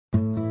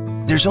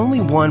There's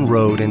only one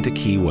road into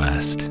Key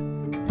West,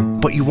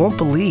 but you won't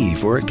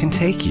believe where it can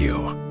take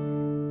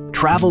you.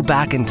 Travel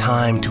back in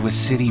time to a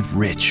city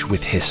rich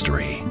with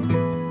history.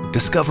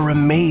 Discover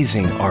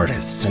amazing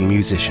artists and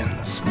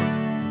musicians.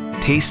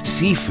 Taste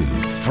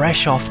seafood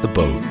fresh off the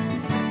boat.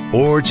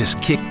 Or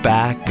just kick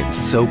back and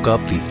soak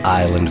up the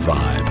island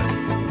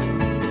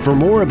vibe. For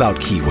more about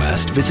Key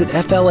West, visit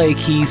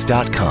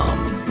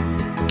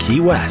flakeys.com. Key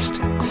West,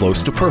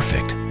 close to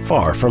perfect,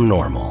 far from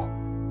normal.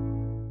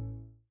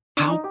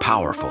 How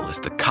powerful is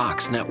the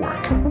Cox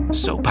Network?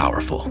 So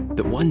powerful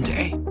that one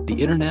day, the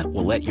internet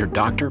will let your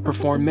doctor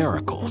perform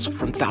miracles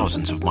from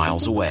thousands of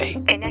miles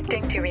away.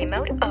 Connecting to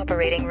remote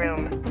operating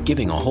room.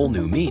 Giving a whole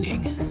new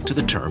meaning to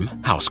the term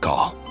house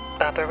call.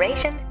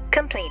 Operation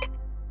complete.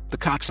 The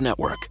Cox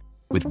Network.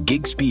 With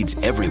gig speeds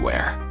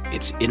everywhere,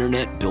 it's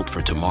internet built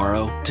for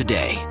tomorrow,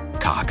 today.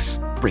 Cox,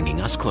 bringing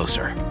us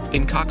closer.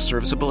 In Cox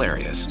serviceable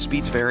areas,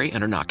 speeds vary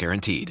and are not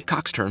guaranteed.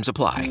 Cox terms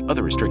apply.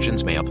 Other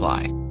restrictions may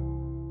apply.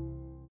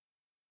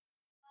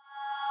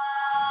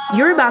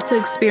 You're about to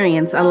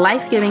experience a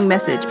life-giving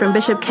message from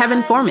Bishop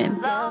Kevin Foreman,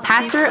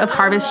 pastor of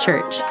Harvest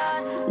Church.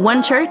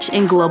 One church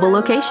in global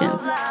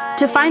locations.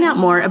 To find out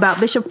more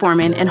about Bishop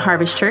Foreman and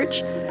Harvest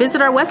Church,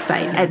 visit our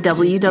website at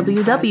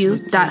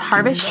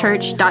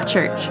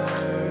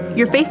www.harvestchurch.church.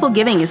 Your faithful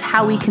giving is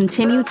how we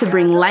continue to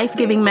bring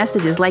life-giving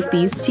messages like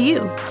these to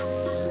you.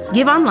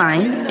 Give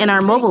online, in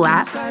our mobile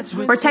app,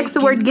 or text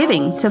the word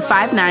giving to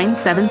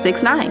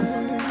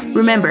 59769.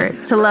 Remember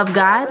to love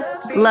God,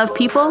 love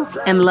people,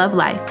 and love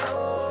life.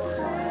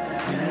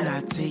 We're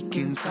not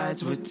taking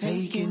sides, we're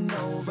taking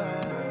over.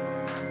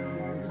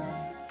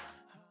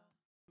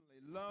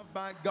 Loved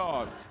by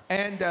God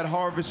and at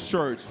Harvest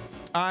Church.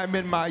 I'm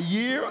in my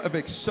year of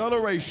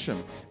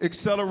acceleration,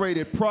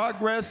 accelerated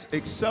progress,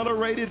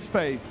 accelerated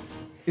faith.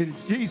 In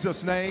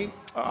Jesus' name,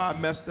 I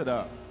messed it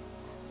up.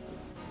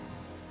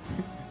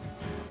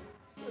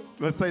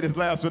 Let's say this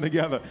last one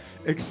together.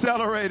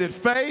 Accelerated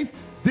faith.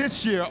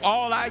 This year,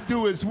 all I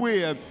do is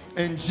win.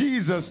 In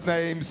Jesus'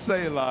 name,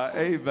 Selah,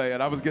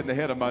 amen. I was getting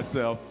ahead of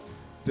myself.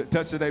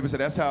 Touch your neighbor and say,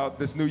 that's how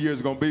this new year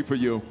is going to be for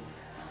you.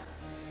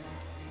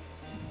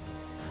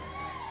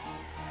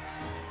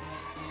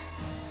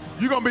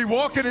 You're going to be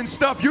walking in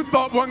stuff you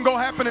thought wasn't going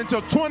to happen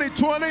until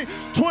 2020,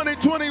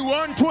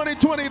 2021,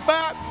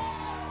 2025.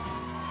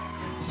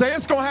 Say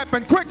it's going to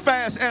happen quick,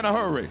 fast, and a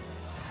hurry.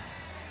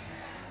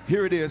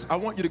 Here it is. I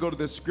want you to go to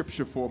this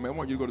scripture for me.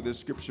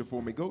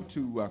 Go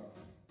to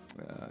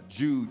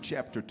Jude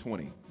chapter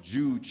 20.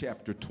 Jude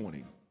chapter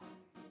 20.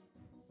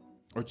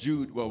 Or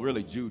Jude, well,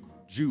 really Jude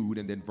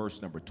and then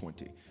verse number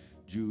 20.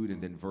 Jude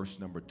and then verse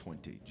number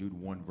 20. Jude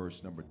 1,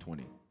 verse number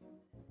 20.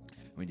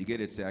 When you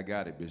get it, say, I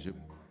got it, Bishop.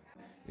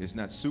 It's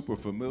not super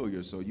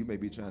familiar, so you may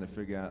be trying to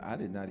figure out, I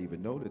did not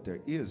even know that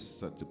there is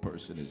such a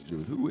person as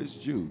Jude. Who is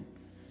Jude?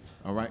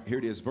 All right, here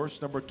it is, verse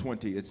number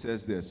 20. It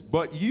says this,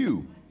 but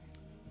you,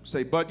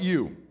 say, but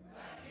you,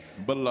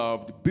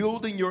 beloved,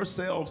 building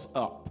yourselves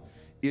up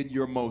in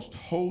your most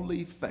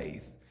holy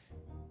faith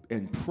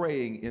and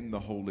praying in the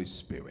Holy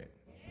Spirit.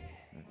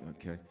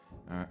 Okay,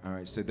 all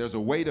right, say, there's a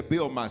way to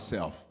build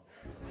myself.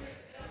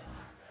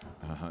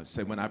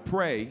 Say, when I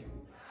pray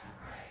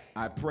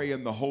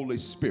in the Holy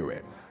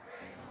Spirit.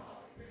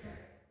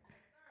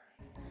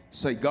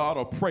 Say, God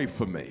will pray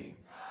for me.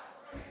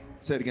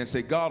 Say it again.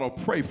 Say, God will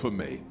pray for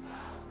me.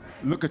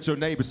 Look at your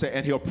neighbor, say,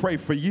 and he'll pray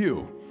for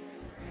you.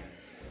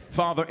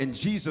 Father, in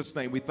Jesus'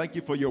 name, we thank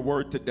you for your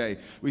word today.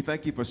 We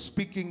thank you for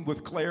speaking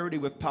with clarity,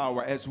 with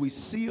power. As we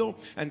seal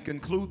and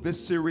conclude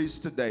this series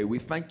today, we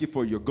thank you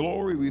for your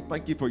glory. We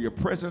thank you for your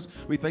presence.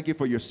 We thank you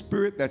for your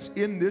spirit that's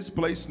in this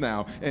place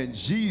now. In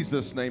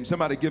Jesus' name,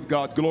 somebody give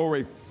God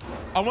glory.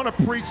 I want to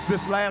preach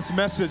this last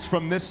message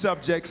from this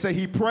subject. Say,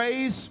 he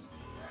prays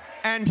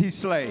and he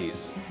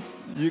slays.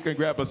 You can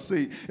grab a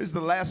seat. This is the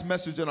last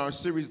message in our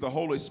series, The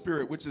Holy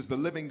Spirit, which is the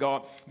living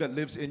God that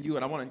lives in you.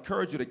 And I want to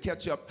encourage you to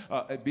catch up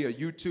via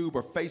YouTube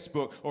or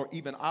Facebook or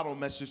even auto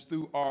message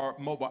through our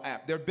mobile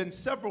app. There have been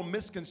several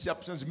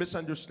misconceptions,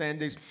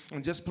 misunderstandings,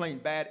 and just plain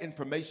bad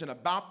information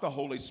about the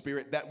Holy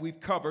Spirit that we've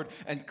covered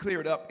and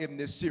cleared up in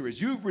this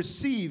series. You've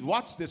received,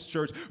 watch this,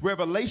 church,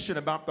 revelation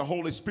about the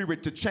Holy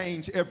Spirit to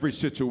change every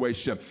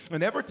situation.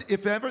 And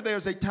if ever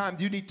there's a time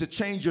you need to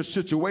change your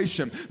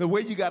situation, the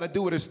way you got to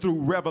do it is through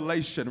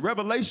revelation.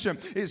 Revelation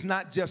is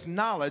not just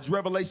knowledge.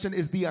 Revelation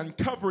is the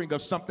uncovering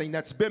of something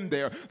that's been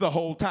there the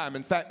whole time.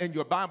 In fact, in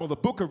your Bible, the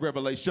book of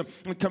Revelation,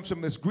 it comes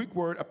from this Greek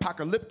word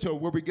apocalypto,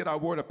 where we get our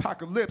word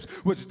apocalypse,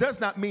 which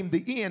does not mean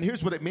the end.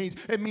 Here's what it means.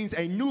 It means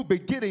a new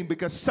beginning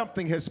because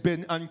something has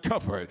been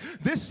uncovered.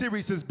 This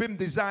series has been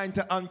designed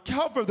to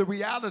uncover the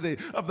reality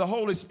of the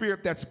Holy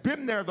Spirit that's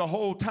been there the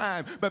whole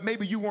time, but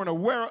maybe you weren't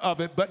aware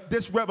of it. But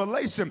this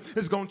revelation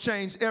is going to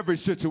change every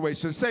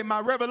situation. Say,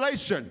 my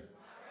revelation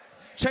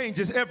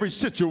changes every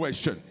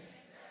situation.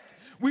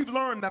 We've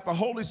learned that the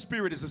Holy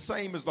Spirit is the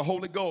same as the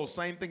Holy Ghost,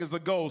 same thing as the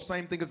Ghost,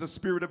 same thing as the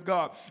Spirit of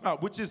God,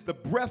 which is the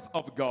breath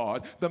of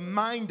God, the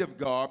mind of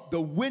God,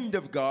 the wind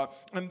of God,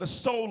 and the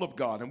soul of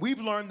God. And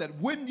we've learned that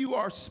when you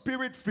are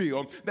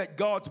Spirit-filled, that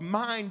God's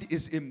mind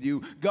is in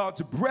you,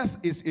 God's breath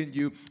is in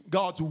you,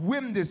 God's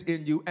wind is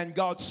in you, and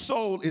God's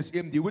soul is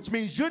in you, which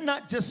means you're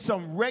not just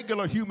some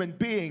regular human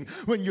being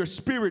when you're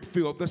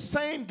Spirit-filled. The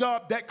same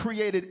God that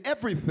created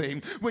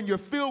everything, when you're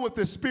filled with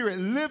the Spirit,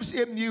 lives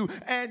in you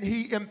and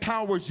He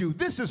empowers you.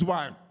 This is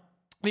why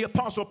the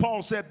Apostle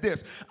Paul said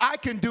this, I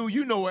can do,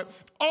 you know it,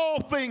 all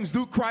things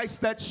through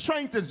Christ that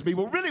strengthens me.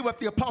 Well, really what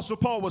the Apostle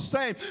Paul was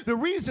saying, the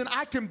reason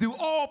I can do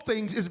all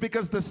things is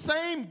because the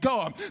same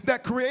God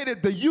that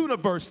created the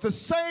universe, the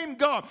same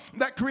God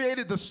that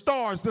created the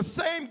stars, the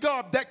same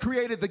God that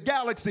created the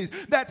galaxies,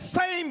 that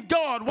same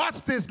God,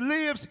 watch this,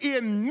 lives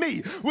in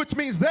me, which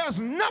means there's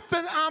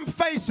nothing I'm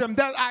facing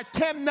that I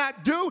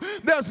cannot do.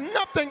 There's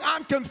nothing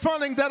I'm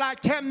confronting that I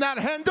cannot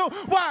handle.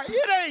 Why?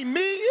 It ain't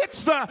me.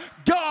 It's the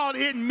God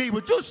in me.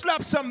 Would you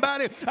slap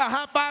somebody a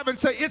high five and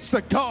say, it's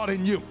the God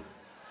in you?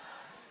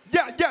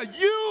 Yeah,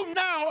 you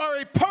now are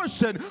a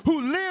person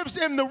who lives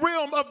in the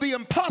realm of the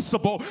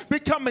impossible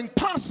becoming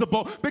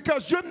possible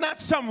because you're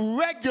not some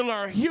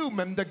regular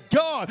human. The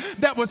God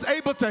that was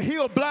able to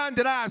heal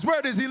blinded eyes,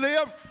 where does He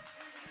live?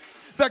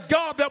 The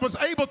God that was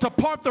able to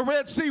part the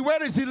Red Sea, where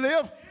does He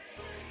live?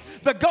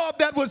 The God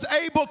that was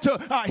able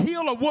to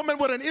heal a woman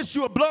with an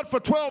issue of blood for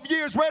 12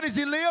 years, where does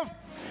He live?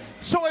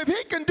 So if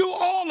He can do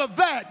all of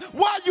that,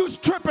 why are you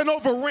tripping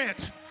over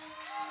rent?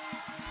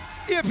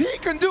 If He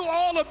can do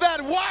all of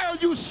that, why are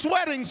you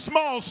sweating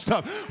small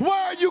stuff?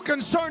 Why are you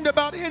concerned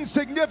about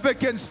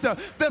insignificant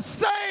stuff? The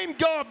same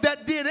God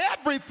that did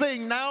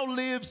everything now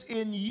lives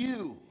in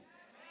you.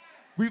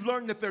 We've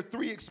learned that there are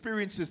three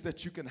experiences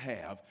that you can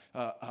have,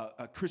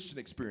 Christian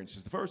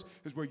experiences. The first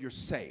is where you're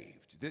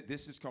saved.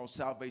 This is called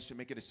salvation.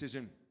 Make a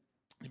decision.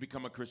 You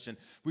become a Christian.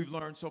 We've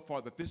learned so far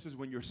that this is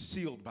when you're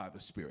sealed by the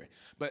Spirit.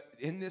 But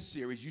in this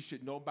series, you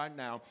should know by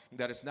now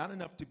that it's not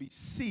enough to be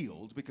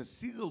sealed, because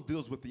sealed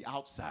deals with the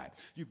outside.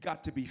 You've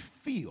got to be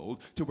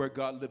filled to where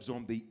God lives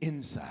on the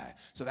inside.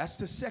 So that's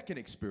the second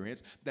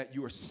experience, that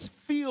you are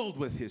filled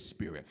with His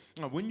Spirit.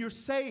 Now, when you're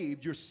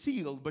saved, you're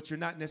sealed, but you're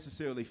not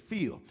necessarily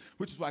filled,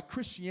 which is why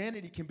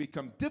Christianity can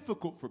become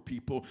difficult for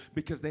people,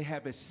 because they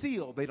have His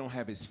seal, they don't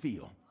have His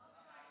feel.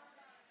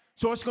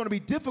 So it's going to be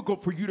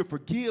difficult for you to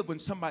forgive when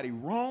somebody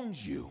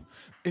wrongs you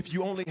if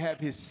you only have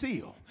His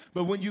seal.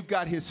 But when you've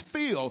got His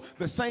feel,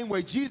 the same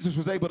way Jesus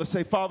was able to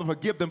say, Father,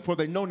 forgive them, for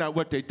they know not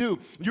what they do,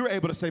 you're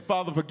able to say,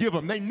 Father, forgive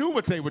them. They knew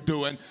what they were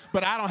doing,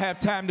 but I don't have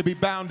time to be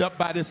bound up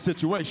by this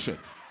situation.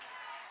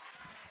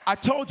 I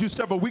told you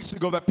several weeks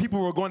ago that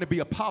people were going to be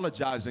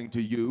apologizing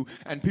to you,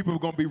 and people were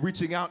going to be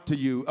reaching out to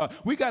you.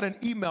 We got an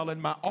email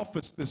in my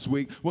office this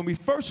week. When we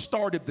first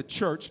started the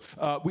church,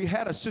 we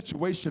had a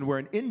situation where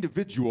an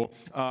individual,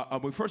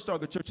 when we first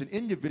started the church, an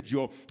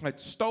individual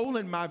had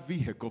stolen my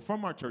vehicle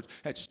from our church,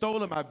 had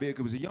stolen my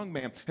vehicle. It was a young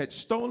man, had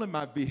stolen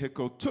my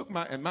vehicle, took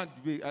and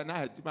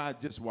I had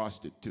just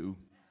washed it too.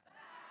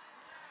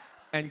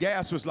 And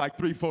gas was like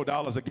 $3,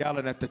 $4 a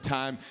gallon at the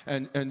time.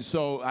 And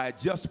so I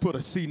just put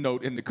a C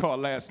note in the car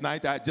last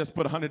night. I just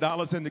put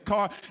 $100 in the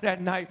car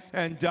that night.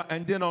 And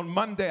then on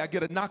Monday, I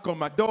get a knock on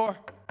my door.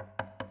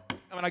 And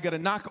when I get a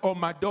knock on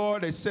my door,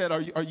 they said,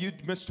 are you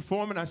Mr.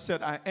 Foreman? I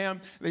said, I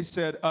am. They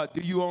said, do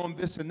you own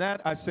this and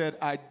that? I said,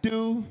 I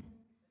do.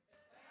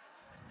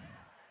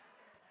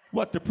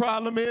 What the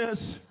problem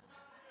is?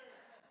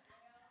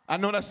 I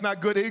know that's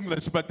not good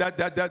English, but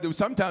that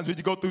sometimes when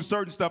you go through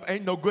certain stuff,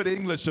 ain't no good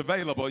English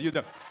available.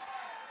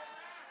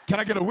 Can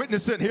I get a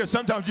witness in here?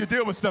 Sometimes you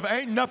deal with stuff,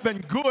 ain't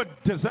nothing good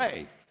to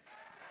say.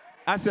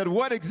 I said,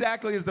 what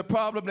exactly is the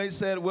problem? They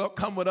said, well,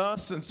 come with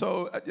us. And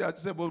so I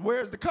said, well,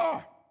 where's the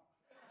car?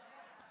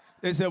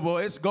 They said, well,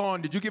 it's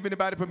gone. Did you give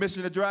anybody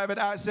permission to drive it?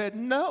 I said,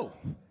 no.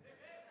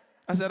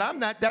 I said, I'm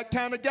not that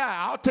kind of guy.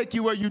 I'll take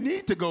you where you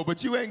need to go,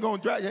 but you ain't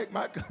going to drive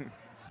my car.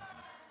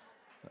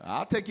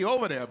 I'll take you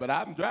over there, but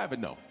I'm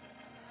driving, no.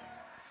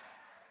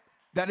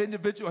 That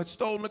individual had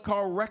stolen the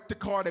car, wrecked the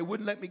car. They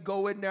wouldn't let me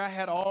go in there. I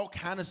had all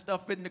kind of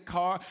stuff in the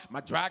car.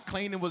 My dry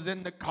cleaning was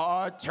in the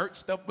car. Church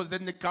stuff was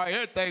in the car.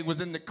 Everything was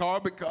in the car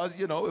because,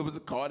 it was a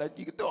car that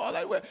you could do all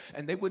that with.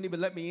 And they wouldn't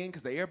even let me in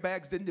because the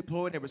airbags didn't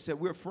deploy. They said,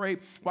 we're afraid,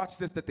 watch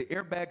this, that the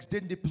airbags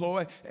didn't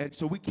deploy, and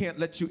so we can't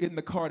let you in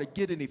the car to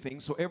get anything.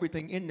 So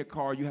everything in the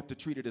car, you have to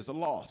treat it as a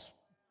loss.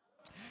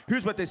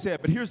 Here's what they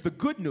said, but here's the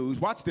good news.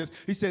 Watch this.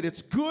 He said,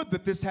 it's good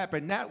that this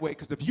happened that way,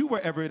 because if you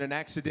were ever in an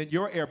accident,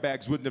 your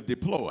airbags wouldn't have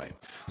deployed.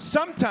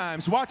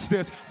 Sometimes, watch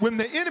this, when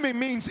the enemy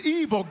means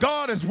evil,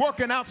 God is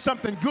working out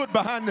something good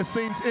behind the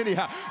scenes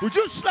anyhow. Would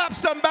you slap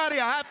somebody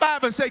a high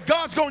five and say,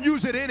 God's going to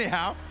use it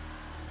anyhow?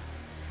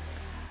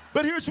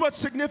 But here's what's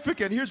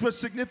significant. Here's what's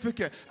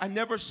significant. I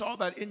never saw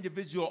that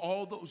individual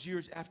all those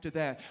years after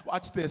that.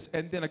 Watch this.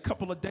 And then a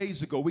couple of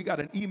days ago, we got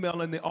an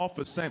email in the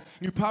office saying,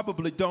 you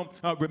probably don't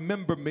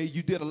remember me.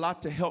 You did a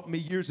lot to help me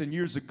years and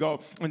years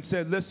ago. And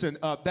said, listen,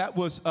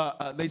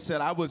 they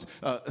said I was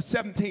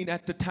 17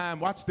 at the time.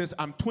 Watch this.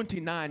 I'm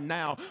 29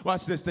 now.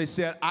 Watch this. They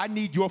said, I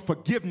need your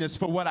forgiveness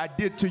for what I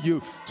did to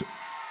you.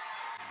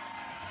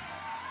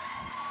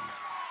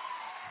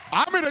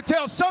 I'm going to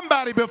tell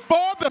somebody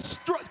before the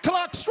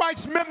clock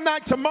strikes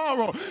midnight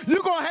tomorrow,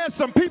 you're going to have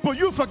some people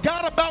you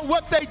forgot about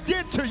what they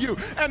did to you,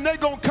 and they're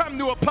going to come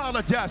to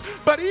apologize.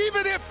 But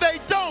even if they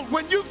don't,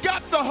 when you've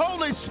got the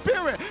Holy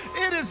Spirit,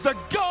 it is the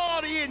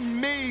God in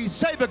me.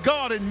 Say the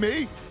God in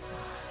me.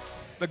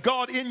 The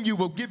God in you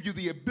will give you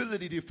the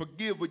ability to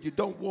forgive when you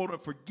don't want to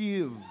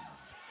forgive.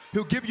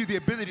 He'll give you the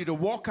ability to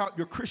walk out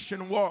your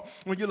Christian walk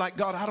when you're like,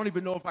 God, I don't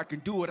even know if I can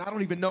do it. I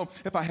don't even know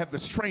if I have the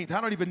strength. I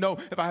don't even know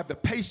if I have the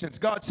patience.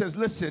 God says,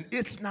 listen,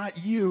 it's not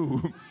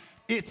you.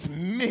 It's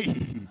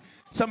me.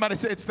 Somebody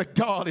say, it's the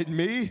God in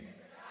me.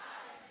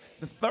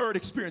 The third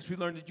experience we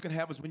learned that you can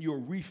have is when you are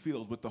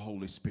refilled with the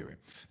Holy Spirit.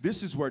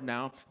 This is where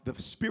now the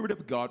Spirit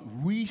of God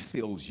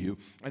refills you.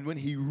 And when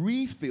he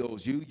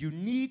refills you, you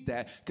need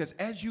that because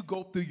as you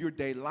go through your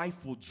day,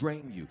 life will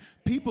drain you.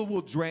 People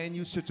will drain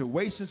you.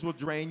 Situations will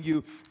drain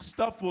you.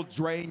 Stuff will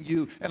drain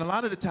you. And a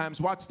lot of the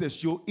times, watch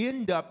this, you'll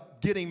end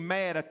up getting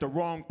mad at the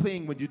wrong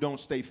thing when you don't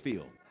stay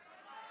filled.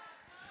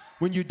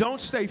 When you don't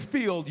stay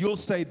filled, you'll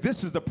say,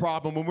 this is the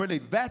problem, when really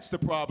that's the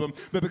problem.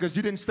 But because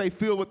you didn't stay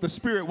filled with the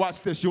Spirit,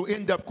 watch this, you'll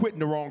end up quitting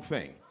the wrong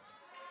thing.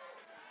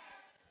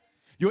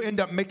 You'll end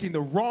up making the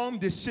wrong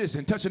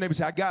decision. Touch your neighbor and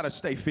say, I got to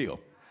stay filled.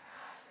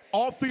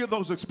 All three of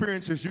those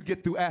experiences you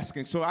get through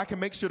asking. So I can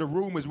make sure the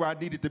room is where I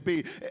need it to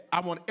be. I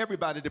want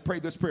everybody to pray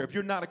this prayer. If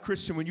you're not a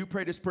Christian, when you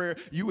pray this prayer,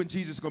 you and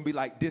Jesus are going to be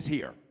like this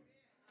here.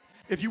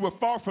 If you were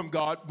far from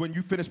God, when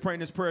you finish praying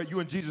this prayer, you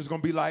and Jesus are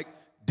going to be like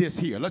this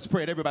here. Let's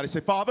pray it. Everybody say,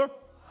 Father,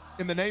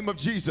 in the name of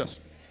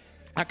Jesus,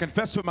 I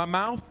confess with my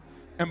mouth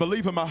and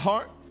believe in my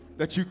heart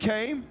that you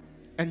came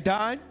and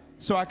died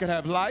so I could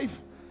have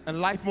life and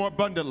life more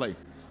abundantly.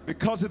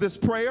 Because of this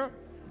prayer,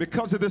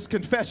 because of this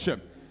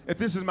confession, if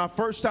this is my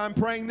first time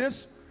praying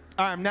this,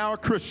 I am now a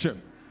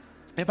Christian.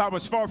 If I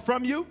was far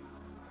from you,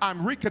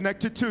 I'm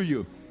reconnected to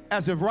you.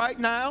 As of right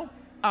now,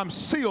 I'm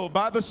sealed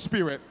by the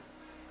Spirit.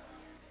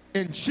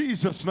 In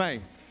Jesus'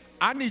 name,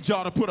 I need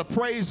y'all to put a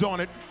praise on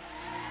it,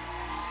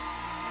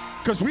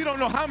 because we don't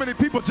know how many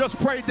people just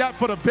prayed that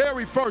for the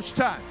very first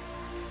time.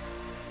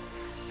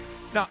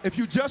 Now, if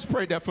you just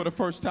prayed that for the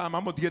first time,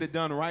 I'm going to get it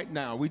done right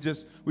now. We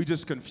just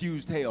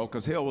confused hell,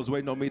 because hell was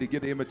waiting on me to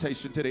get the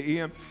invitation to the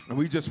end, and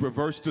we just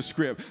reversed the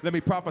script. Let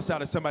me prophesy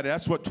to somebody.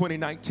 That's what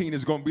 2019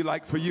 is going to be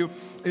like for you.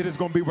 It is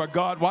going to be where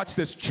God, watch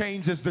this,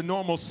 changes the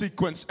normal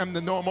sequence and the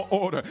normal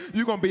order.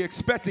 You're going to be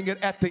expecting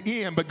it at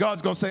the end, but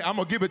God's going to say, I'm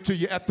going to give it to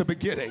you at the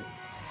beginning.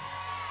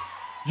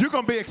 You're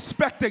going to be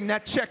expecting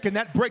that check and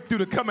that breakthrough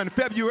to come in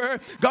February.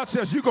 God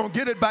says you're going to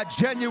get it by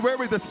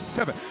January the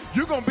 7th.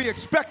 You're going to be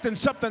expecting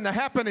something to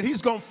happen, and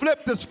he's going to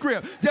flip the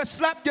script. Just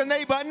slap your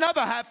neighbor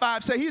another high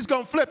five. Say, he's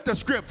going to flip the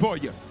script for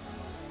you.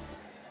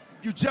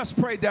 You just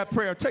prayed that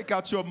prayer. Take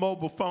out your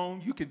mobile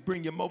phone. You can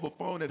bring your mobile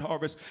phone at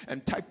Harvest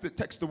and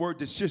text the word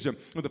decision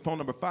with the phone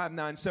number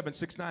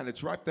 59769.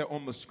 It's right there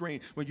on the screen.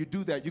 When you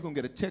do that, you're going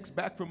to get a text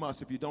back from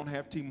us if you don't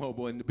have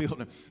T-Mobile in the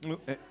building.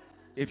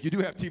 If you do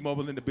have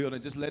T-Mobile in the building,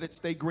 just let it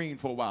stay green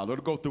for a while.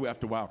 It'll go through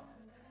after a while.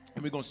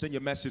 And we're going to send you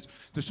a message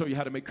to show you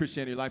how to make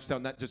Christianity a lifestyle,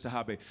 not just a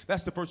hobby.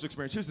 That's the first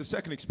experience. Here's the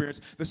second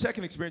experience. The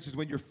second experience is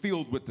when you're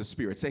filled with the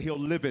Spirit. Say, he'll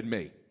live in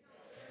me.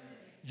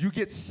 You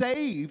get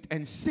saved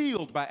and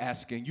sealed by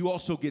asking. You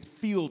also get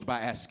filled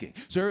by asking.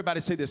 So everybody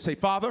say this. Say,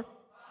 Father,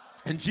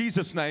 in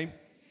Jesus' name,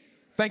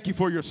 thank you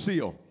for your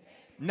seal.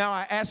 Now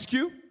I ask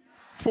you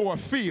for a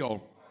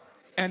fill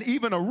and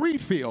even a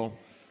refill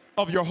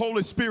of your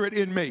Holy Spirit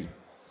in me.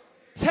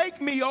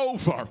 Take me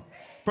over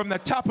from the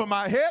top of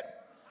my head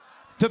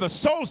to the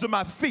soles of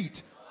my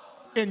feet.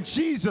 In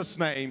Jesus'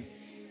 name,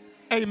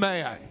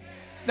 amen.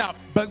 Now,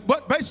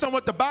 but based on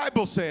what the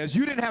Bible says,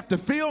 you didn't have to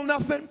feel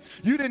nothing.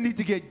 You didn't need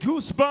to get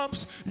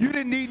goosebumps. You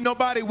didn't need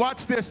nobody,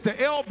 watch this, to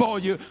elbow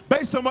you.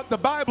 Based on what the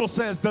Bible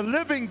says, the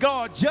living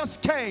God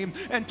just came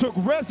and took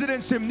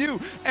residence in you.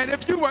 And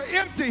if you were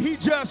empty, he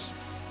just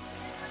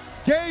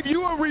gave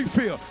you a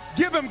refill.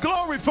 Give him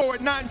glory for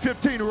it,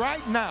 9:15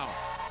 right now.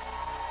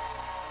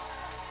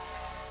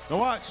 Now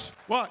watch.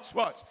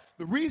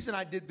 The reason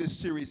I did this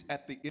series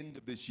at the end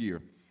of this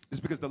year is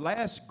because the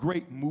last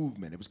great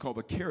movement, it was called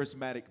the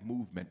charismatic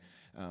movement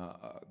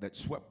that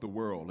swept the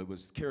world. It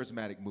was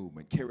charismatic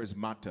movement,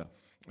 charismata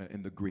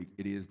in the Greek.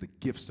 It is the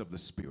gifts of the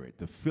Spirit,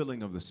 the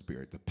filling of the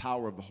Spirit, the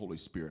power of the Holy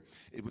Spirit.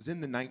 It was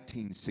in the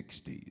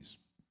 1960s,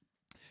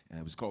 and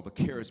it was called the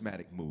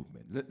charismatic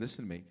movement.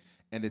 Listen to me,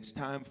 and it's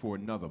time for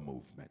another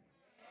movement.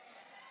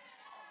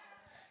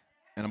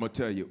 And I'm going to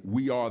tell you,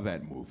 we are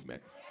that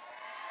movement.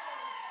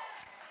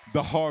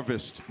 The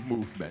Harvest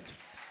movement.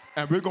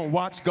 And we're going to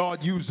watch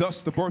God use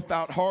us to birth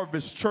out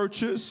harvest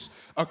churches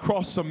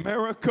across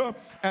America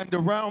and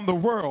around the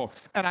world.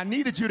 And I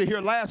needed you to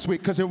hear last week,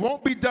 because it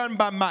won't be done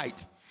by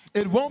might.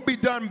 It won't be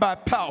done by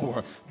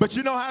power. But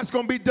you know how it's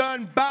going to be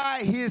done?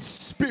 By his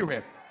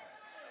Spirit.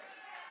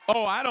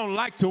 Oh, I don't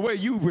like the way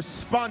you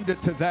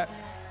responded to that.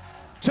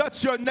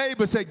 Touch your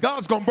neighbor, say,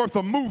 God's going to birth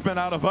a movement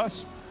out of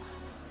us.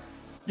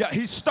 Yeah,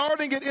 he's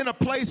starting it in a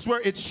place where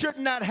it should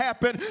not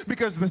happen,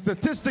 because the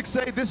statistics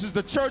say this is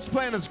the church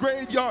planter's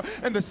graveyard,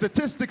 and the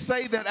statistics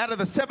say that out of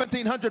the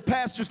 1,700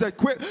 pastors that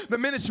quit the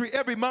ministry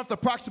every month,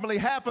 approximately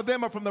half of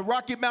them are from the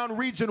Rocky Mountain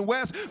region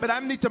west. But I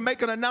need to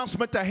make an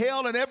announcement to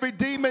hell and every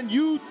demon: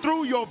 you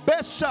threw your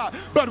best shot,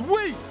 but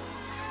we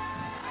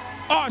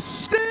are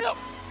still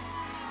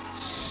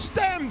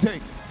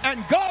standing.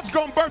 And God's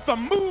going to birth a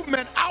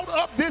movement out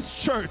of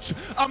this church,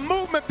 a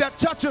movement that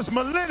touches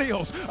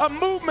millennials, a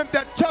movement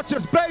that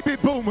touches baby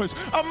boomers,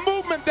 a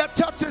movement that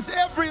touches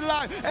every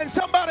life. And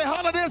somebody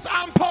holler this: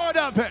 I'm part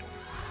of it.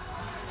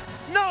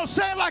 No,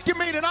 say it like you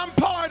mean it. I'm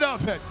part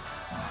of it.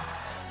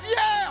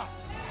 Yeah.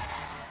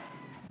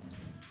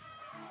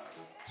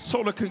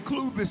 So to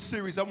conclude this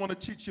series, I want to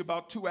teach you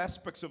about two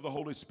aspects of the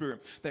Holy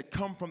Spirit that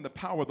come from the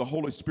power the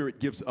Holy Spirit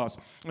gives us.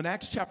 In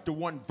Acts chapter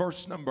 1,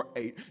 verse number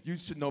 8, you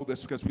should know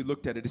this because we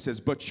looked at it. It says,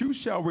 but you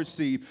shall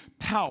receive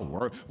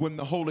power when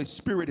the Holy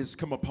Spirit has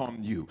come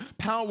upon you.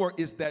 Power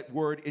is that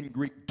word in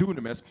Greek,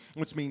 dunamis,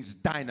 which means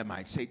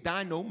dynamite. Say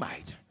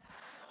dynamite.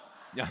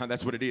 Yeah,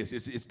 that's what it is.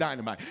 It's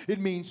dynamite. It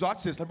means,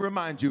 watch this, let me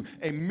remind you,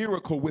 a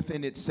miracle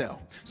within itself.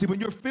 See, when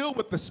you're filled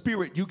with the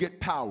Spirit, you get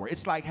power.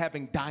 It's like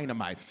having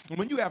dynamite. And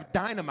when you have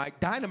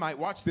dynamite,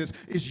 watch this,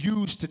 is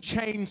used to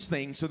change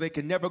things so they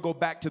can never go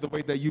back to the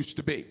way they used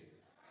to be.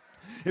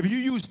 If you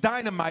use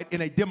dynamite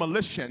in a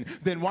demolition,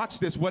 then watch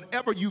this,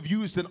 whatever you've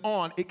used it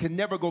on, it can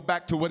never go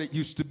back to what it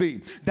used to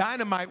be.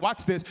 Dynamite,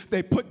 watch this,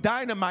 they put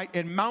dynamite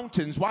in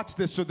mountains, watch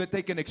this, so that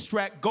they can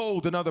extract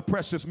gold and other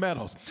precious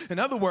metals. In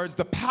other words,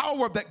 the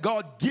power that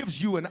God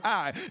gives you and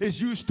I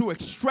is used to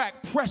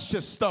extract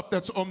precious stuff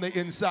that's on the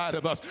inside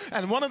of us.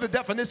 And one of the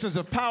definitions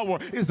of power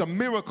is a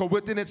miracle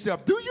within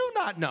itself. Do you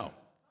not know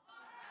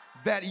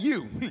that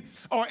you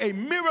are a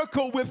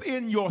miracle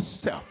within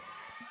yourself?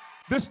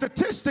 The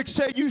statistics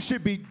say you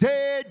should be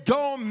dead,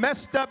 gone,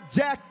 messed up,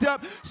 jacked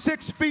up,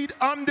 6 feet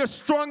under,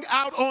 strung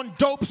out on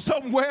dope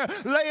somewhere,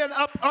 laying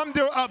up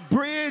under a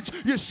bridge.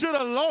 You should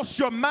have lost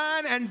your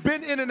mind and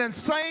been in an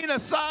insane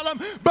asylum.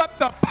 But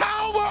the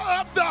power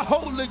of the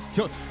Holy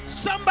Ghost,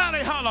 somebody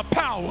holler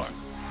power.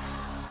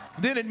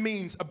 Then it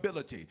means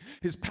ability.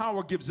 His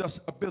power gives us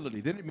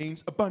ability. Then it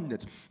means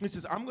abundance. He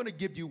says, I'm going to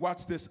give you,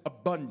 watch this,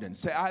 abundance.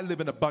 Say, I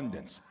live in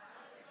abundance.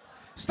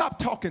 Stop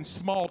talking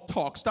small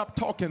talk. Stop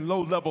talking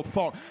low-level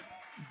thought.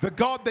 The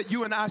God that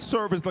you and I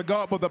serve is the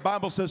God where the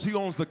Bible says he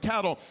owns the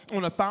cattle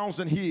on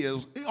 1,000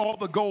 hills. All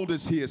the gold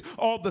is his.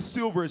 All the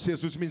silver is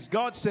his, which means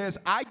God says,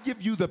 I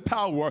give you the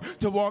power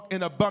to walk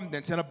in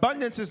abundance. And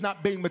abundance is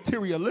not being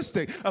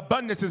materialistic.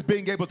 Abundance is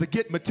being able to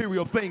get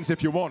material things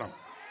if you want them.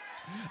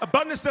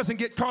 Abundance doesn't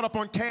get caught up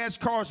on cash,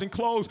 cars, and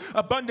clothes.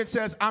 Abundance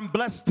says, I'm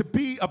blessed to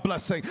be a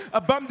blessing.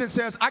 Abundance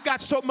says, I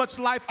got so much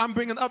life, I'm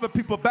bringing other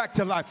people back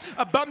to life.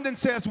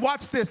 Abundance says,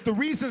 watch this, the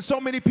reason so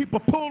many people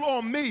pull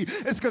on me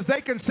is because they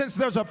can sense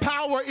there's a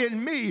power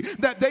in me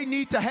that they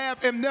need to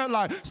have in their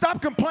life.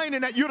 Stop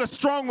complaining that you're the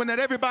strong one that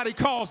everybody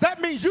calls. That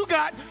means you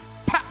got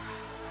power.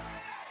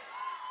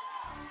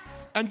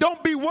 And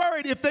don't be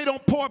worried if they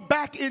don't pour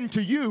back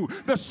into you.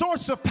 The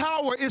source of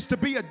power is to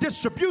be a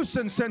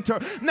distribution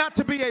center, not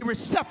to be a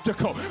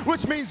receptacle,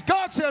 which means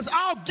God says,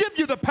 I'll give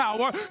you the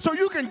power so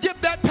you can give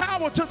that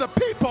power to the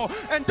people,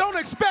 and don't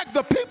expect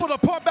the people to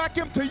pour back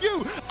into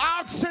you.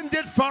 I'll send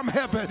it from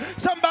heaven.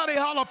 Somebody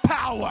holler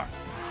power.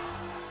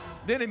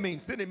 Then it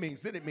means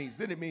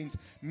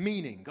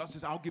meaning. God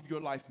says, I'll give your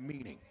life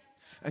meaning.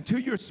 Until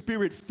you're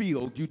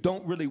spirit-filled, you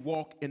don't really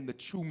walk in the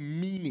true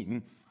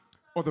meaning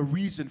or the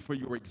reason for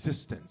your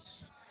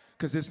existence.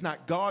 Because it's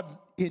not God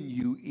in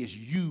you, it's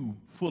you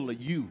full of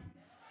you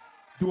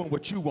doing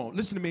what you want.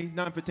 Listen to me,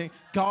 9:15.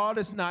 God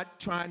is not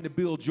trying to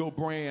build your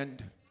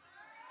brand.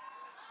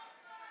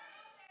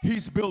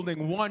 He's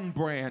building one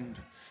brand.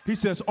 He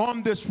says,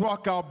 on this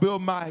rock I'll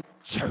build my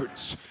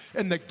church,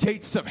 and the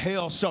gates of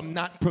hell shall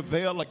not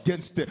prevail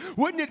against it.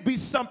 Wouldn't it be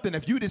something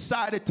if you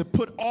decided to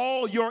put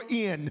all your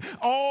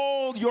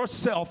all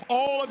yourself,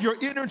 all of your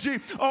energy,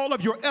 all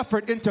of your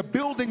effort into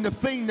building the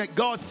thing that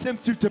God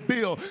sent you to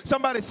build?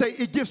 Somebody say,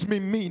 it gives me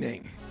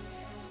meaning.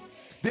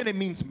 Then it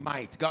means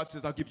might. God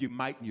says, I'll give you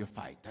might in your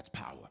fight. That's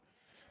power.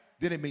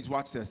 Then it means,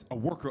 watch this, a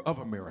worker of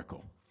a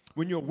miracle.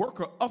 When you're a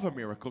worker of a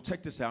miracle,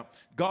 check this out.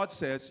 God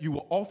says you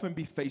will often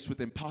be faced with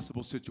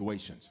impossible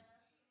situations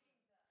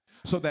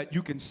so that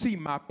you can see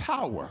my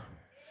power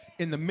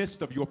in the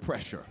midst of your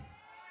pressure.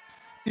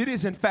 It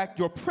is, in fact,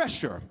 your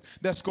pressure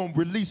that's going to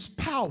release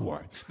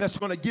power, that's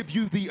going to give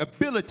you the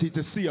ability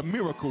to see a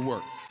miracle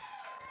work.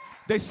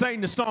 They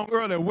sang the song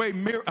earlier, way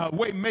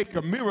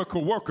maker,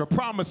 miracle worker,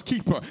 promise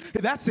keeper.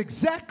 That's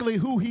exactly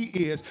who he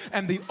is.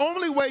 And the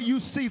only way you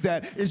see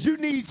that is you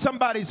need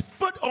somebody's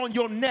foot on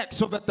your neck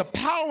so that the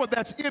power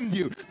that's in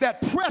you,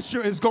 that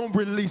pressure is going to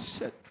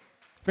release it.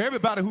 For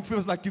everybody who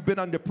feels like you've been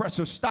under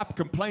pressure, stop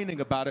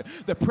complaining about it.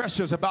 The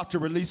pressure is about to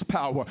release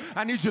power.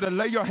 I need you to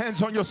lay your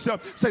hands on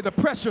yourself. Say, the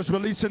pressure is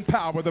releasing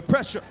power. The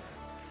pressure.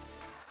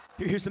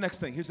 Here's the next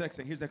thing.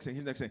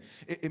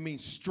 It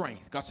means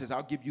strength. God says,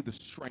 I'll give you the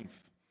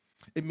strength.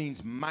 It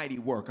means mighty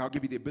work. I'll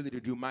give you the ability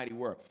to do mighty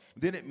work.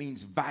 Then it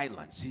means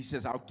violence. He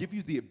says, I'll give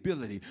you the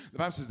ability. The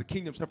Bible says the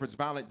kingdom suffers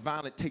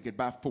violent take it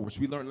by force.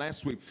 We learned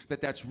last week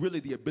that that's really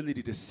the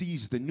ability to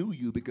seize the new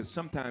you, because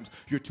sometimes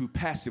you're too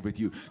passive with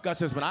you. God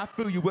says, when I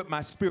fill you with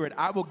my spirit,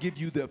 I will give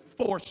you the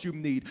force you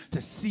need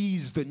to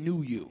seize the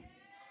new you.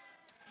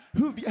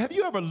 Have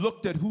you ever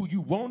looked at who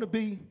you want to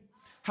be,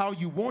 how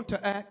you want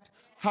to act,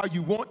 how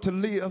you want to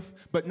live,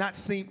 but not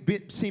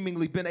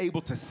seemingly been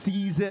able to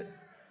seize it?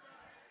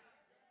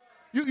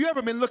 You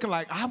ever been looking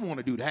like, I want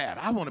to do that.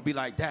 I want to be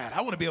like that. I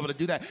want to be able to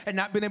do that, and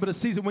not been able to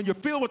seize it? When you're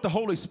filled with the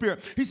Holy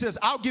Spirit, he says,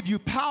 I'll give you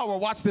power,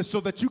 watch this,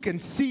 so that you can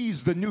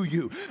seize the new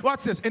you.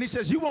 Watch this. And he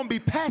says, you won't be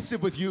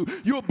passive with you.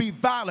 You'll be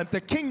violent. The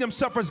kingdom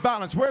suffers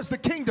violence. Where's the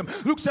kingdom?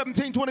 Luke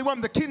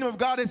 17:21, the kingdom of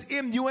God is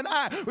in you and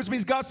I, which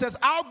means God says,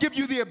 I'll give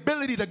you the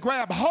ability to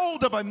grab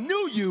hold of a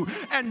new you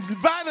and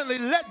violently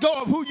let go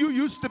of who you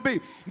used to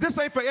be. This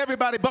ain't for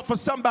everybody, but for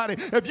somebody.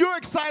 If you're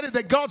excited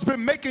that God's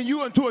been making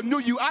you into a new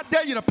you, I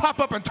dare you to pop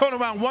up and turn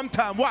around one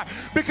time. Why?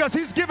 Because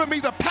he's given me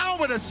the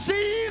power to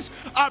seize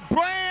a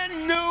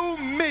brand new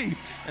me.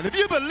 And if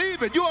you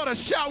believe it, you ought to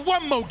shout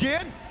one more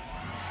again.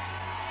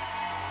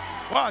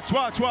 Watch.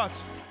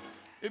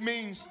 It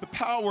means the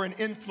power and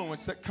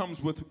influence that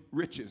comes with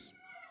riches.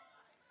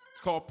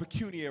 It's called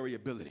pecuniary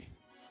ability.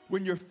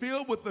 When you're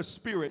filled with the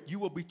Spirit, you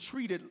will be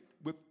treated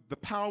with the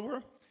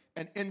power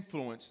and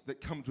influence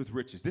that comes with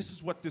riches. This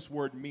is what this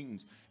word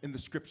means in the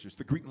scriptures,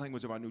 the Greek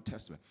language of our New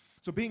Testament.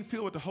 So being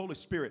filled with the Holy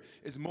Spirit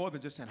is more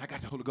than just saying, I got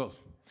the Holy Ghost.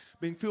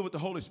 Being filled with the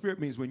Holy Spirit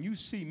means when you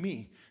see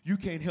me, you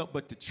can't help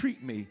but to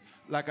treat me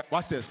like,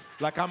 watch this,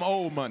 like I'm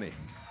old money.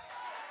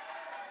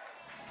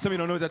 Some of you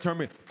don't know what that term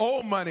means.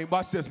 Old money,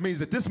 watch this, means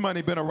that this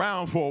money been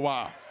around for a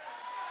while.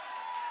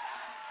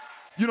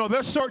 You know,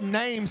 there's certain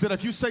names that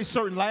if you say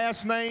certain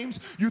last names,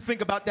 you think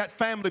about that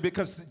family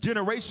because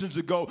generations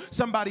ago,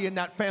 somebody in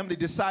that family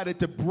decided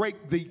to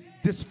break the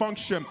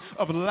dysfunction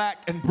of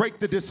lack and break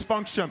the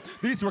dysfunction.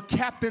 These were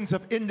captains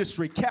of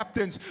industry,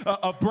 captains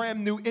of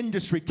brand new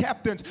industry,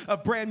 captains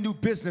of brand new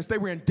business. They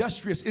were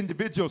industrious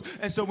individuals.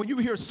 And so when you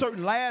hear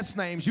certain last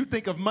names, you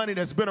think of money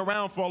that's been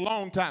around for a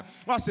long time.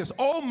 Watch this.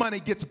 Old money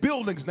gets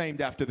buildings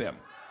named after them.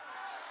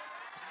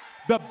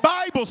 The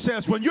Bible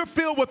says when you're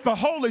filled with the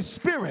Holy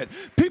Spirit,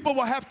 people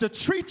will have to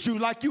treat you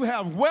like you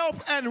have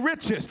wealth and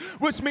riches,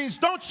 which means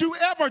don't you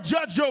ever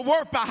judge your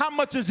worth by how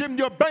much is in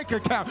your bank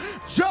account.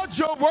 Judge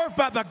your worth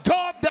by the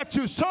God that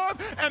you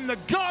serve and the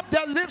God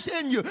that lives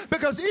in you.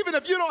 Because even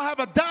if you don't have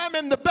a dime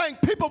in the bank,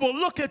 people will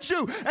look at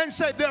you and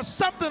say, there's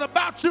something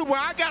about you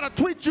where I got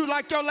to treat you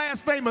like your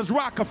last name is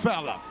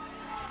Rockefeller.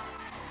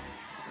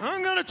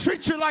 I'm going to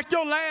treat you like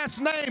your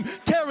last name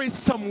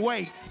carries some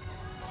weight.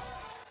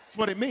 That's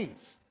what it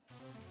means.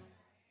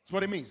 That's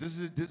what it means.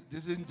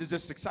 This isn't to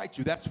just excite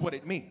you. That's what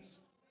it means.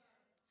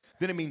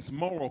 Then it means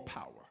moral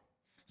power.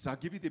 So I'll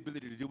give you the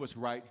ability to do what's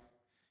right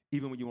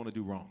even when you want to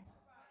do wrong.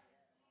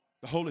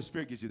 The Holy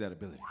Spirit gives you that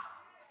ability.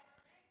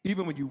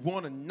 Even when you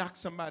want to knock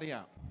somebody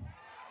out,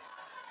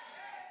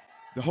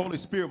 the Holy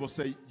Spirit will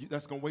say,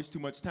 that's going to waste too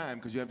much time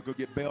because you have to go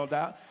get bailed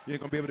out. You ain't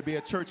going to be able to be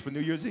at church for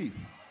New Year's Eve.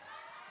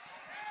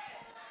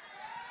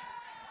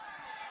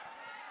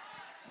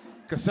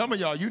 Because some of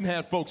y'all, you done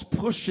had folks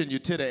pushing you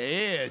to the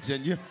edge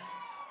and you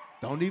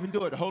don't even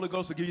do it. The Holy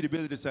Ghost will give you the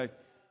ability to say,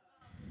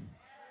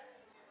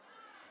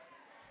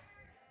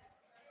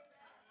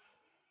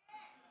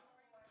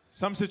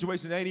 some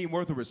situations ain't even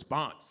worth a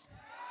response.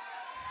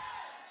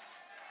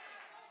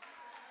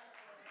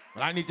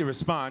 But I need to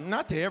respond,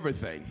 not to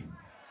everything.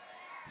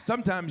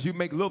 Sometimes you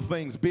make little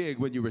things big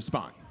when you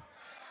respond.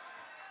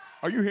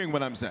 Are you hearing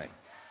what I'm saying?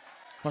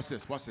 Watch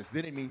this, watch this.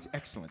 Then it means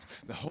excellence.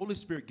 The Holy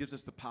Spirit gives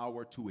us the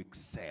power to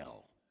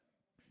excel.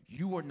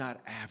 You are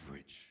not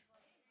average.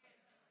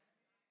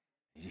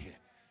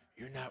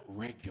 You're not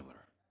regular.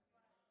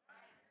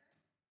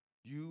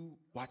 You,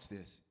 watch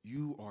this,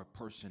 you are a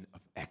person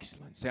of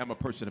excellence. Say, I'm a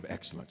person of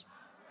excellence.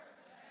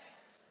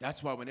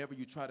 That's why whenever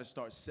you try to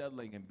start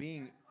settling and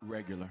being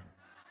regular,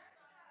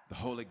 the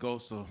Holy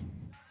Ghost will,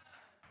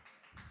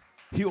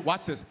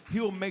 watch this,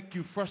 he'll make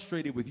you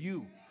frustrated with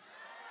you.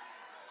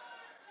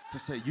 To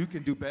say, you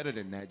can do better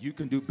than that. You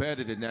can do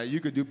better than that. You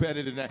can do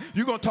better than that.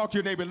 You're going to talk to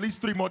your neighbor at least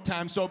 3 more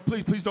times, so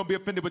please don't be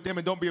offended with them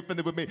and don't be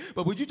offended with me.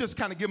 But would you just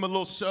kind of give them a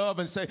little shove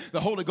and say,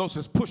 the Holy Ghost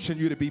is pushing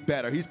you to be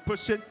better. He's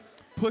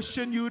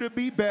pushing you to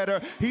be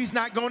better. He's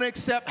not going to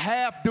accept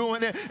half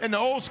doing it. In the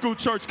old school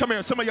church, come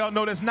here, some of y'all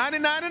know that's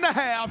 99 and a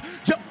half.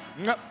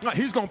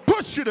 He's going to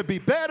push you to be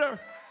better.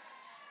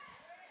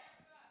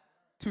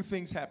 Two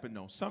things happen,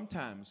 though.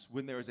 Sometimes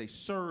when there is a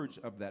surge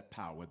of that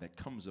power that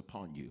comes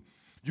upon you,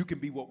 you can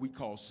be what we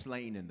call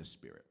slain in the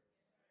spirit.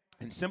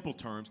 In simple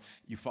terms,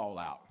 you fall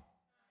out.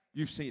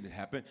 You've seen it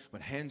happen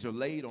when hands are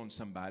laid on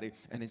somebody,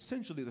 and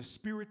essentially the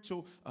Spirit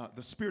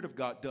of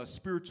God does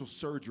spiritual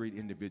surgery to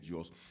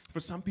individuals. For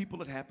some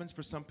people it happens,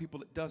 for some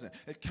people it doesn't.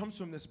 It comes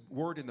from this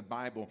word in the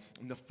Bible,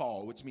 the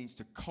fall, which means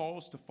to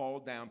cause, to fall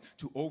down,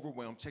 to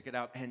overwhelm, check it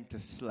out, and to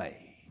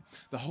slay.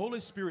 The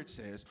Holy Spirit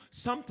says,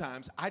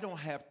 sometimes I don't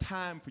have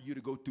time for you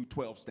to go through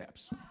 12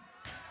 steps.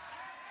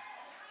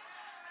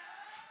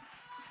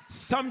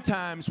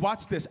 Sometimes,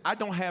 watch this, I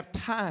don't have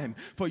time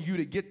for you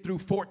to get through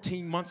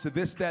 14 months of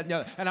this, that, and the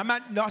other. And I'm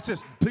not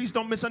just, please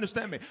don't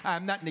misunderstand me.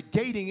 I'm not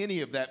negating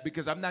any of that,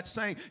 because I'm not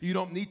saying you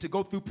don't need to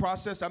go through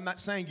process. I'm not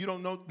saying you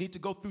don't need to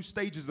go through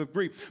stages of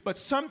grief. But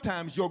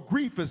sometimes your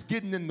grief is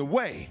getting in the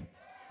way.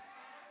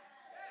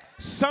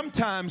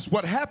 Sometimes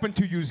what happened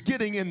to you is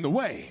getting in the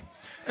way.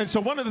 And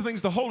so one of the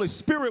things the Holy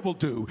Spirit will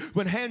do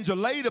when hands are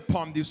laid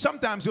upon you,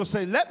 sometimes he'll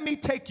say, let me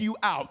take you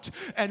out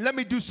and let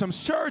me do some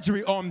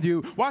surgery on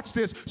you. Watch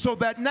this, so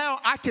that now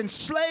I can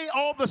slay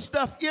all the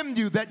stuff in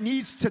you that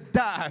needs to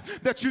die,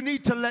 that you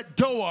need to let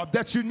go of,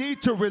 that you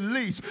need to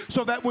release,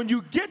 so that when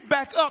you get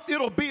back up,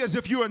 it'll be as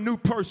if you're a new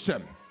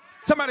person.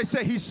 Somebody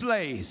say he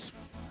slays.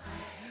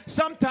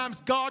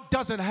 Sometimes God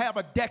doesn't have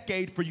a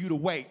decade for you to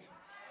wait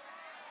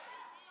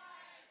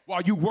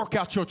while you work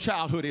out your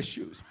childhood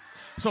issues.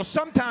 So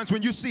sometimes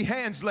when you see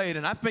hands laid,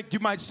 and I think you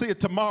might see it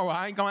tomorrow.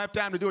 I ain't going to have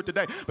time to do it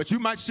today, but you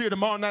might see it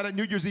tomorrow night at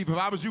New Year's Eve. If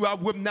I was you, I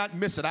would not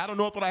miss it. I don't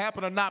know if it'll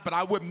happen or not, but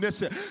I wouldn't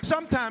miss it.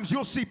 Sometimes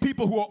you'll see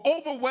people who are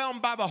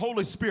overwhelmed by the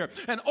Holy Spirit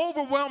and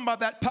overwhelmed by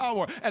that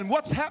power. And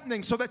what's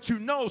happening, so that you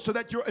know, so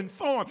that you're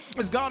informed,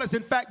 is God is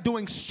in fact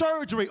doing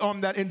surgery on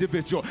that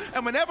individual.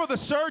 And whenever the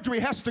surgery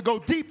has to go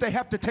deep, they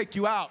have to take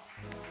you out.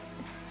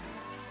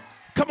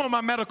 Come on,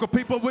 my medical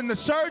people. When the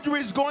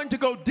surgery is going to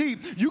go deep,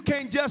 you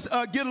can't just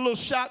get a little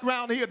shot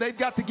around here. They've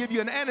got to give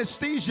you an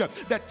anesthesia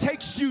that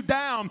takes you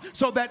down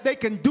so that they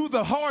can do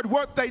the hard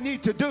work they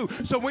need to do.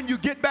 So when you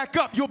get back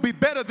up, you'll be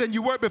better than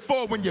you were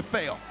before when you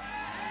fell.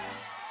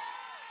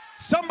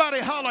 Somebody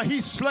holler, he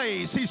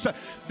slays.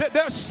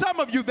 There's some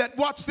of you that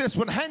watch this,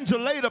 when hands are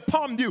laid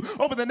upon you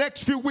over the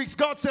next few weeks,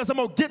 God says, I'm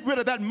going to get rid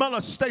of that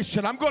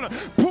molestation. I'm going to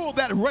pull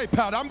that rape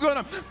out. I'm going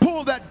to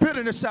pull that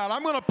bitterness out.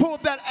 I'm going to pull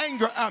that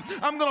anger out.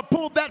 I'm going to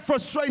pull that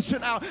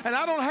frustration out. And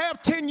I don't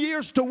have 10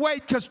 years to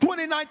wait, because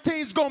 2019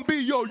 is going to be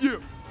your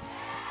year.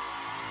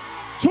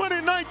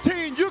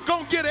 2019, you're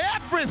going to get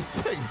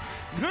everything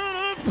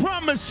God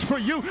promised for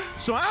you.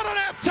 So I don't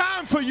have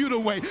time for you to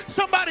wait.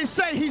 Somebody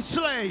say he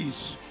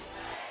slays.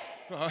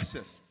 It's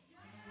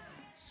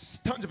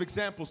just tons of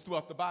examples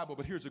throughout the Bible,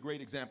 but here's a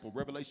great example.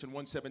 Revelation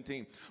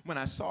 1:17. When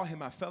I saw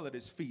him, I fell at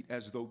his feet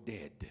as though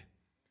dead.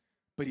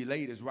 But he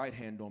laid his right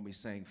hand on me,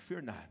 saying, fear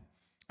not,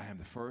 I am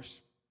the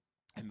first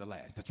and the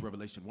last. That's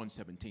Revelation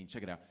 1:17.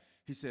 Check it out.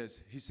 He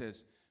says,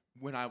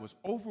 when I was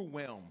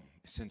overwhelmed,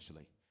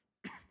 essentially,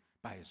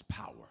 by his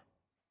power,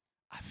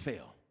 I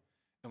fell.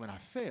 And when I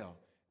fell,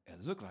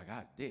 it looked like I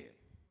was dead.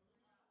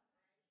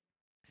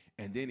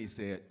 And then he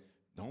said,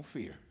 don't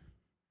fear.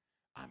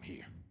 I'm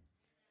here.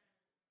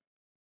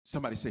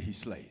 Somebody say he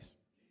slays.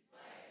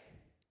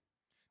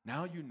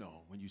 Now you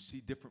know, when you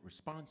see different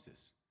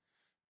responses,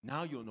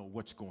 now you'll know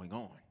what's going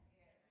on.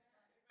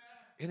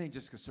 It ain't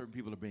just because certain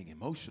people are being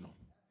emotional.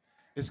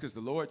 It's because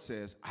the Lord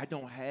says, I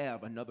don't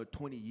have another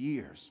 20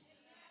 years.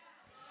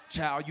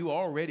 Child, you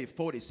already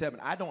 47.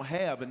 I don't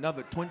have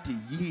another 20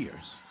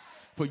 years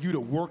for you to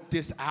work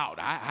this out.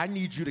 I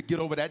need you to get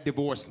over that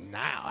divorce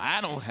now.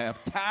 I don't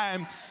have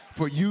time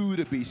for you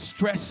to be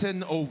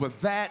stressing over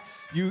that.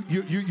 You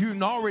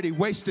already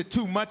wasted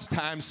too much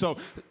time. So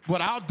what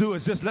I'll do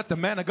is just let the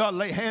man of God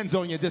lay hands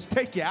on you, just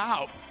take you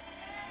out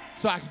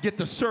so I can get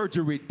the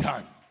surgery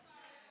done.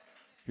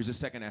 Here's the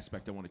second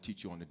aspect I want to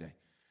teach you on today.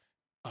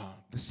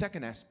 The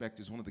second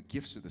aspect is one of the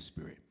gifts of the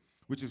Spirit,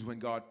 which is when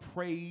God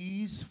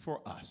prays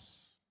for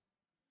us.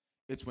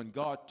 It's when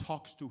God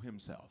talks to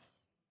himself.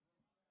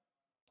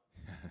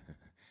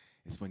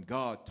 It's when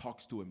God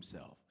talks to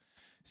himself.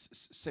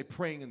 Say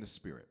praying in the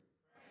Spirit.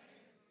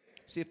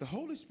 See, if the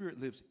Holy Spirit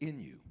lives in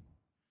you,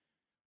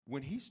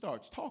 when he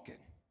starts talking,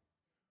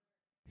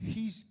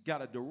 he's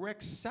got a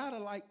direct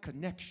satellite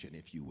connection,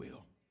 if you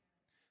will,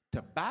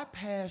 to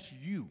bypass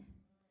you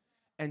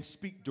and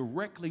speak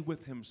directly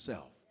with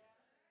himself.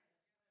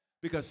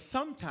 Because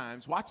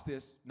sometimes, watch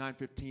this,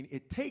 9:15,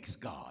 it takes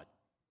God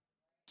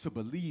to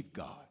believe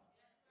God.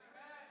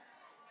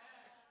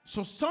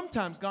 So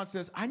sometimes God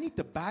says, I need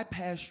to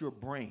bypass your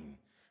brain,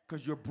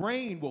 because your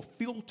brain will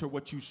filter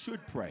what you should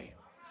pray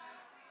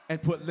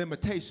and put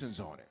limitations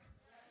on it.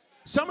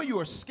 Some of you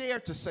are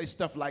scared to say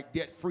stuff like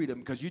debt freedom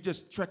because you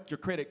just checked your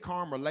Credit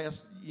Karma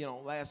last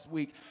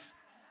week,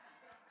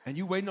 and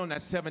you waiting on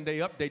that 7-day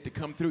update to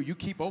come through. You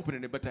keep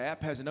opening it, but the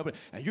app hasn't opened,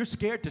 and you're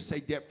scared to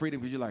say debt freedom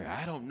because you're like,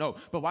 I don't know.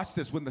 But watch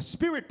this. When the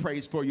Spirit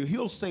prays for you,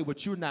 he'll say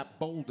what you're not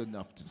bold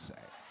enough to say.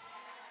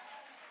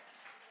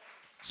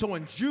 So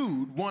in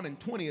Jude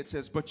 1:20, it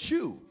says, but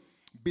you,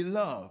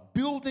 Beloved,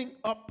 building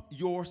up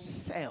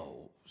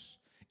yourselves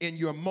in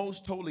your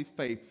most holy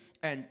faith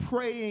and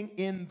praying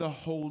in the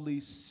Holy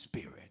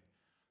Spirit.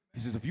 He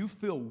says, if you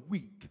feel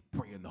weak,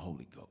 pray in the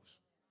Holy Ghost.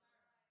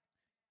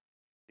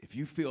 If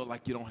you feel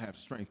like you don't have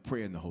strength,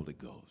 pray in the Holy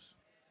Ghost.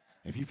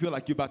 If you feel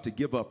like you're about to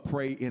give up,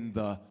 pray in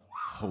the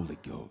Holy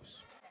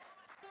Ghost.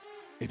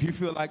 If you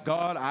feel like,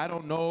 God, I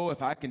don't know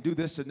if I can do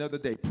this another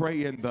day,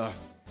 pray in the.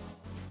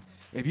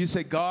 If you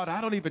say, God, I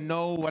don't even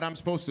know what I'm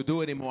supposed to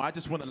do anymore. I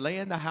just want to lay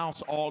in the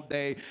house all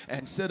day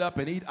and sit up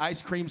and eat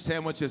ice cream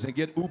sandwiches and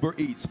get Uber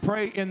Eats.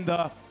 Pray in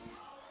the.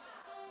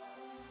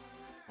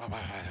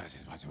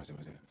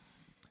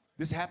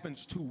 This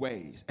happens two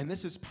ways, and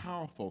this is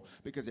powerful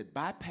because it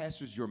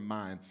bypasses your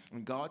mind,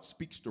 and God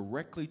speaks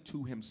directly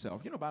to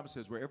himself. You know, the Bible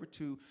says, wherever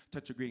two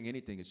touch agreeing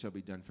anything, it shall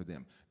be done for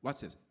them. Watch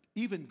this.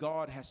 Even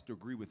God has to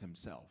agree with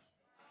himself.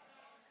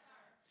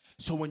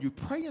 So when you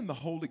pray in the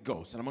Holy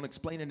Ghost, and I'm going to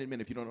explain it in a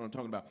minute if you don't know what I'm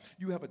talking about,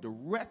 you have a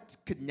direct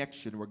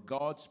connection where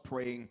God's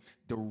praying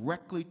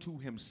directly to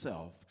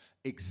himself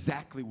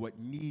exactly what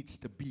needs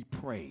to be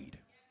prayed.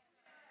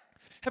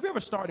 Have you ever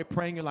started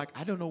praying, you're like,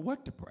 I don't know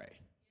what to pray?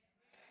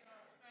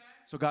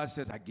 So God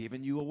says, I've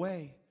given you a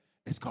way.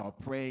 It's called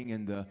praying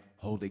in the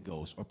Holy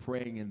Ghost or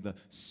praying in the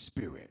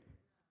Spirit.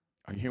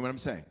 Are you hearing what I'm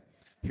saying?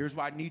 Here's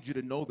why I need you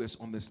to know this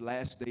on this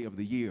last day of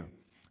the year.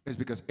 It's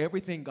because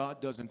everything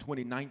God does in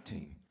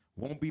 2019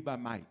 won't be by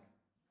might,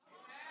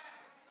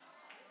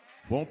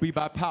 won't be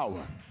by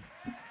power,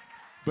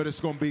 but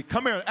it's going to be,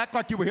 come here, act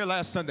like you were here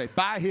last Sunday,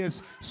 by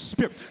his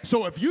Spirit.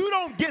 So if you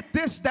don't get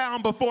this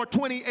down before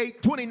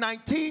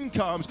 2019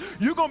 comes,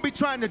 you're going to be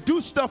trying to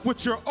do stuff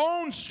with your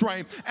own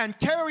strength and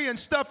carrying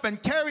stuff and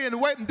carrying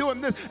weight and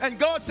doing this. And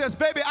God says,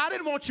 baby, I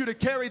didn't want you to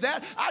carry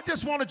that. I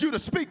just wanted you to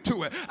speak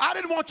to it. I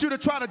didn't want you to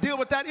try to deal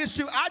with that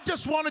issue. I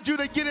just wanted you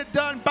to get it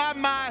done by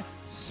my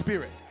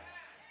Spirit.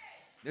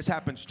 This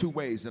happens two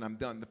ways, and I'm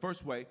done. The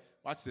first way,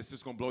 watch this,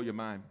 is going to blow your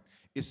mind.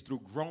 It's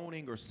through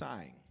groaning or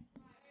sighing.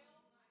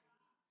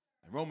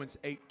 Romans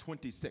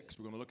 8:26.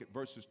 We're going to look at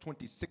verses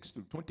 26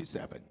 through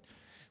 27.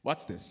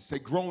 Watch this. Say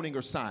groaning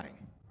or sighing.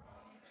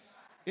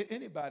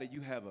 Anybody,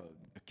 you have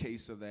a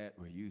case of that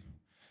where you...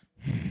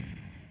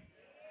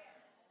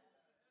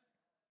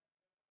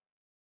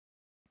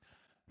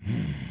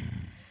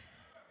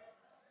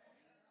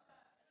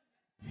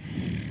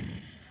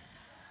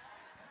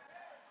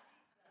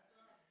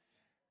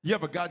 You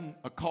ever gotten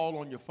a call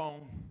on your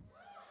phone,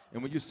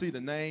 and when you see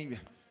the name...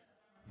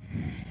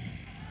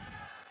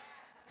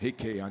 You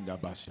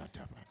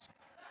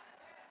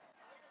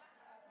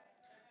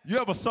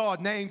ever saw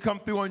a name come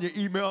through on your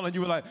email and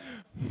you were like,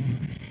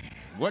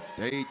 what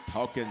they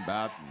talking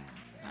about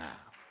now?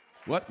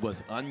 What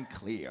was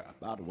unclear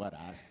about what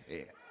I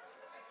said?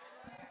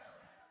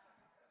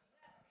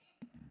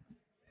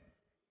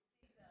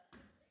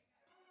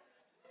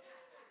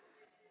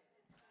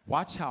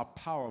 Watch how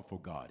powerful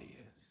God is.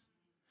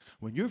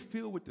 When you're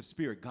filled with the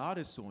Spirit, God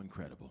is so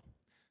incredible.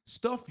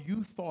 Stuff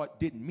you thought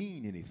didn't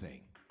mean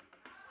anything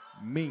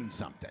means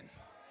something.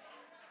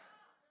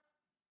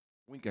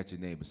 Wink at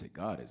your neighbor and say,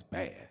 God is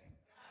bad.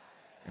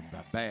 And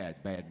by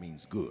bad, bad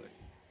means good.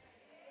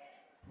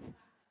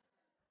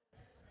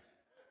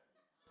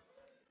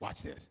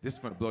 Watch this. This is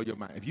going to blow your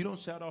mind. If you don't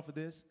shout off of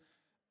this,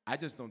 I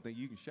just don't think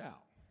you can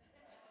shout.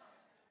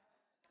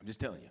 I'm just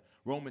telling you.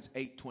 Romans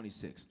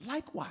 8:26.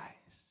 Likewise,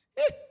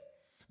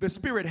 the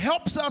Spirit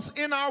helps us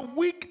in our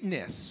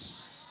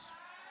weakness.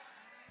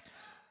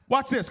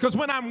 Watch this, because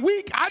when I'm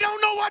weak, I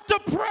don't know what to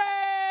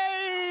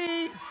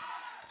pray.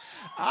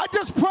 I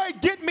just pray,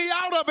 get me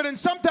out of it, and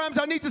sometimes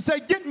I need to say,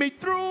 get me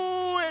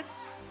through it.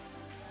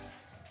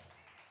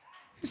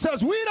 He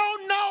says, we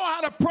don't know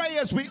how to pray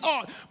as we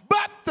ought,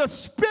 but the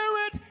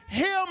Spirit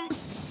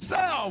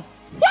himself,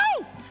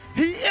 woo,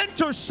 he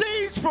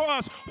intercedes for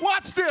us.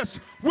 Watch this,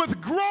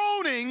 with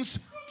groanings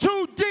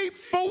too deep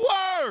for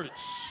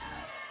words.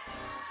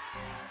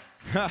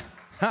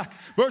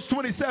 Verse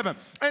 27,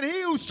 and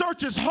he who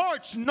searches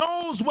hearts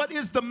knows what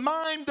is the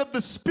mind of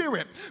the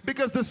Spirit,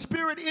 because the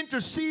Spirit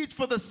intercedes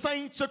for the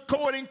saints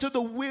according to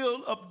the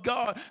will of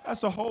God.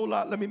 That's a whole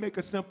lot. Let me make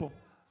it simple.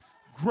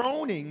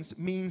 Groanings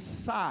means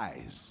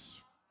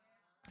sighs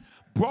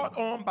brought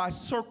on by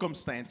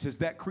circumstances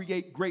that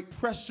create great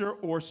pressure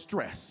or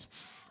stress.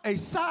 A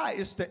sigh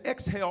is to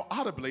exhale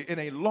audibly in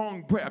a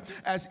long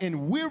breath, as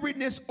in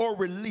weariness or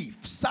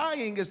relief.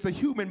 Sighing is the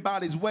human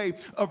body's way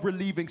of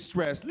relieving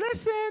stress.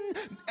 Listen,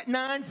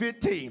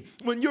 9:15.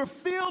 When you're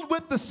filled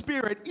with the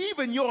Spirit,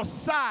 even your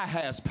sigh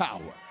has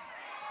power.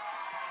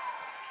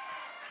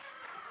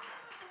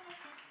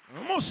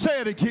 I'm going to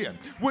say it again.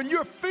 When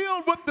you're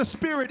filled with the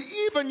Spirit,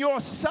 even your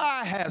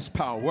sigh has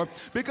power,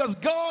 because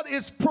God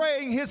is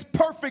praying his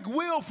perfect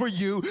will for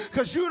you,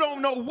 because you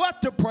don't know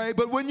what to pray,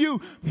 but when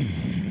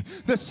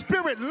the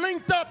Spirit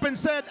linked up and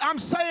said, I'm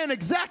saying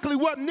exactly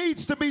what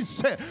needs to be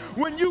said.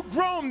 When you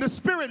groan, the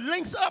Spirit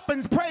links up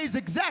and prays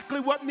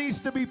exactly what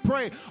needs to be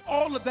prayed.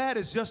 All of that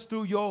is just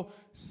through your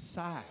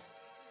sigh.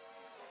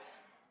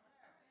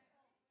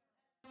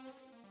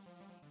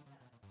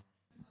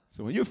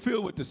 So when you're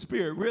filled with the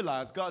Spirit,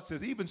 realize God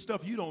says even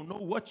stuff you don't know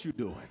what you're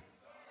doing.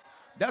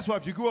 That's why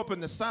if you grew up in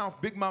the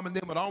South, Big Mom and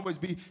them would always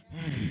be,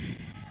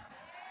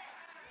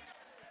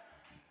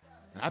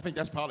 I think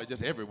that's probably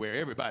just everywhere,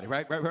 everybody,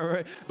 right?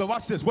 But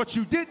watch this. What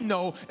you didn't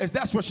know is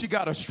that's where she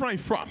got her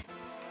strength from.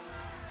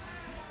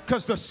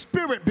 Because the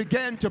Spirit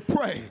began to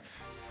pray.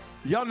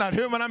 Y'all not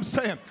hearing what I'm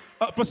saying?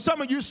 For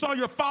some of you saw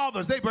your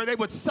fathers, they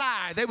would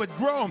sigh, they would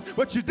groan.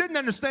 What you didn't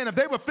understand, if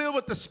they were filled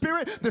with the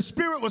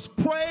Spirit was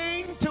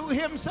praying to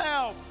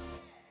himself.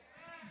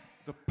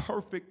 The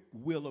perfect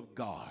will of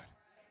God.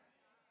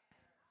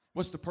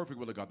 What's the perfect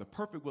will of God? The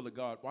perfect will of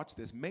God, watch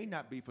this, may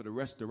not be for the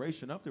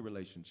restoration of the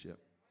relationship.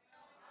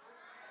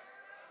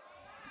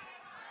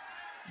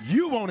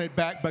 You want it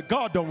back, but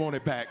God don't want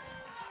it back.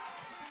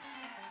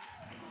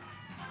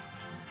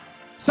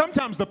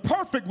 Sometimes the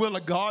perfect will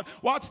of God,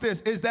 watch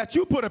this, is that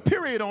you put a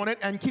period on it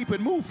and keep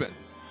it moving.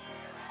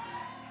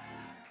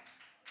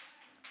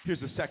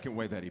 Here's the second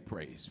way that he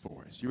prays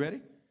for us. You ready?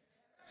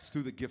 It's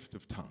through the gift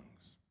of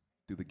tongues.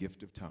 Through the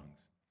gift of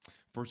tongues.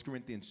 1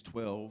 Corinthians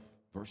 12,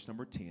 verse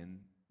number 10,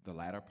 the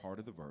latter part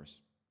of the verse.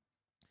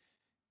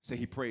 Say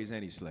he prays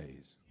and he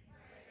slays.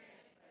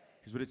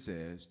 Here's what it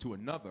says. To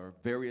another,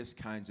 various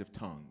kinds of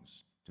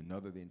tongues. To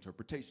another, the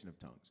interpretation of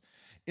tongues.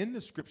 In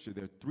the scripture,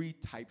 there are three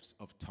types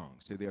of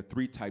tongues. So there are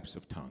three types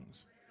of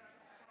tongues.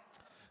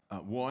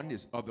 One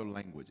is other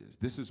languages.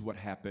 This is what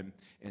happened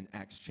in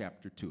Acts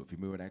chapter 2. If you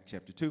move in Acts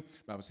chapter 2, the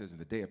Bible says in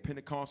the day of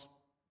Pentecost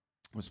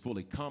was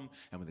fully come,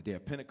 and when the day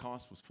of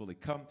Pentecost was fully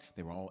come,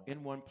 they were all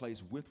in one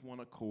place with one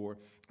accord,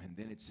 and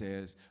then it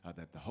says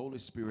that the Holy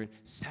Spirit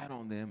sat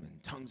on them in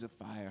tongues of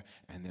fire,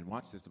 and then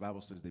watch this, the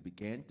Bible says they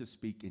began to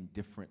speak in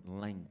different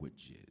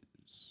languages.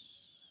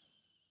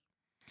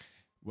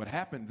 What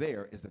happened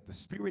there is that the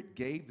Spirit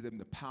gave them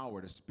the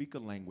power to speak a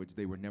language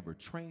they were never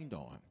trained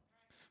on,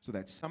 so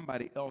that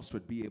somebody else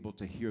would be able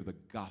to hear the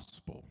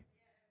gospel.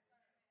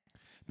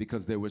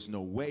 Because there was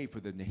no way for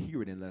them to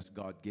hear it unless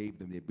God gave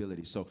them the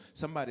ability. So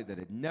somebody that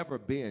had never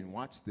been,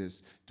 watch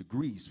this, to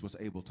Greece was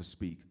able to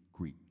speak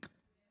Greek.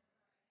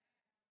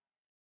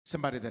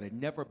 Somebody that had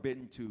never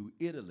been to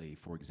Italy,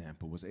 for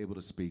example, was able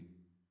to speak.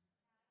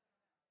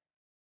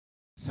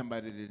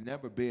 Somebody that had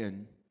never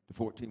been to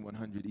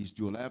 14100 East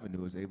Jewel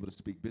Avenue was able to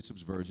speak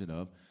Bishop's version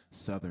of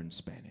Southern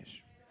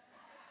Spanish.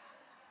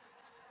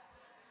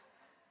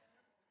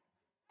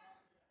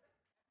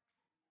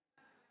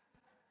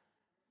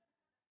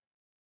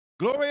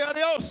 Glory a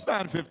Dios,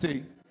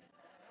 9:15.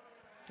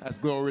 That's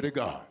glory to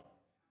God.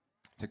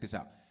 Check this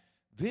out.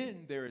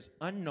 Then there is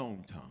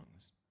unknown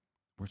tongues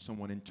where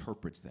someone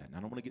interprets that. And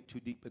I don't want to get too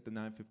deep at the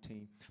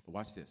 9:15, but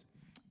watch this.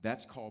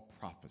 That's called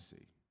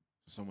prophecy.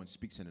 Someone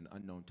speaks in an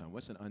unknown tongue.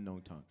 What's an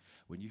unknown tongue?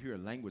 When you hear a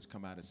language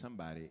come out of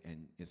somebody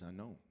and it's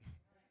unknown.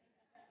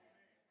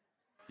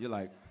 You're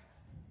like,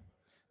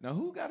 now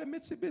who got a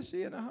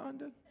Mitsubishi and a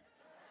Honda?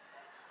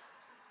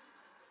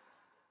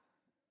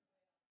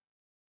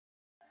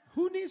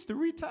 Who needs to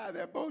retie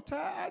their bow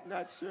tie? I'm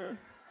not sure.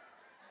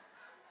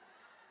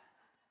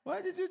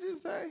 What did you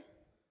just say?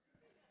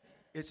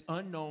 It's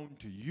unknown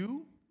to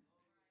you.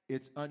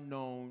 It's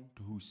unknown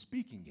to who's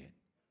speaking it,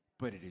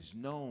 but it is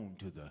known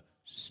to the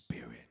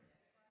Spirit.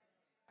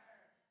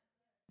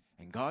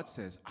 And God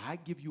says, I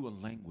give you a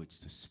language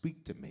to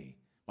speak to me.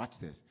 Watch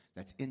this.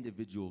 That's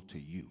individual to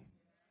you.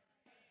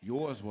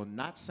 Yours will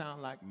not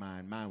sound like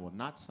mine. Mine will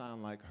not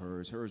sound like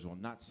hers. Hers will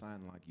not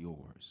sound like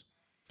yours.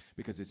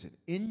 Because it's an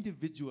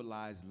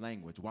individualized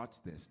language,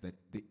 watch this, that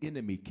the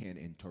enemy can't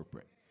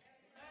interpret.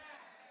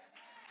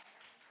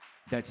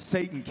 That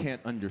Satan can't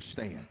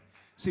understand.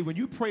 See, when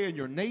you pray in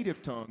your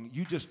native tongue,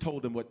 you just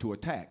told him what to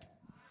attack.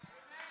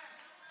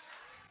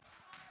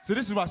 So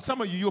this is why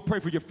some of you, you'll pray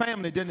for your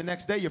family, then the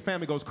next day your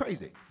family goes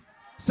crazy.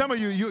 Some of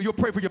you, you'll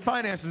pray for your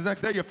finances, the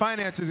next day your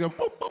finances go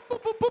boop, boop,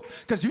 boop, boop, boop,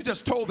 because you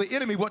just told the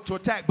enemy what to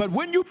attack. But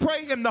when you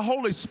pray in the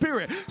Holy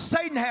Spirit,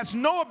 Satan has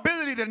no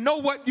ability to know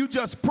what you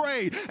just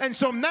prayed. And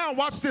so now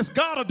watch this,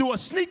 God will do a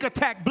sneak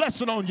attack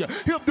blessing on you.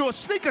 He'll do a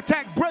sneak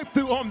attack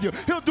breakthrough on you.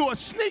 He'll do a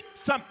sneak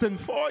something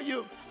for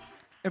you.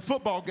 In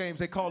football games,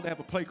 they have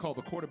a play called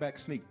the quarterback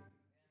sneak.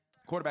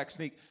 Quarterback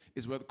sneak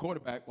is where the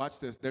quarterback, watch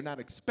this, they're not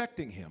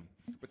expecting him,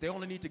 but they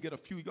only need to get a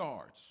few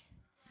yards.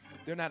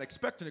 They're not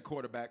expecting the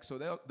quarterback, so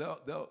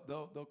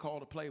they'll call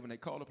the play. When they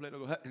call the play,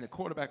 they'll go, and the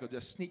quarterback will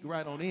just sneak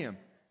right on in.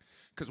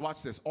 Because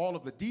watch this, all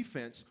of the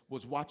defense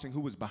was watching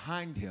who was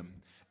behind him,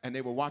 and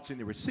they were watching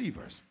the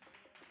receivers.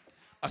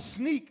 A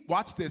sneak,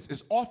 watch this,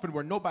 is often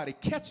where nobody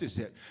catches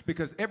it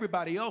because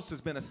everybody else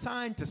has been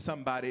assigned to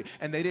somebody,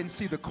 and they didn't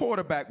see the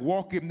quarterback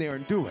walk in there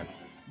and do it.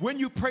 When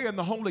you pray in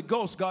the Holy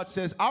Ghost, God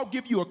says, I'll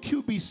give you a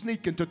QB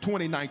sneak into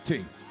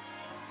 2019.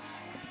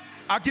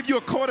 I'll give you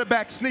a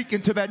quarterback sneak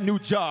into that new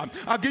job.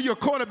 I'll give you a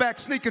quarterback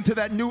sneak into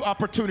that new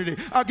opportunity.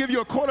 I'll give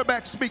you a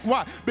quarterback sneak.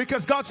 Why?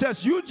 Because God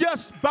says you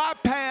just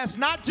bypass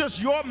not just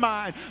your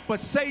mind,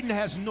 but Satan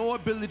has no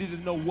ability to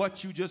know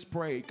what you just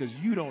prayed because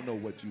you don't know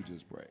what you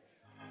just prayed.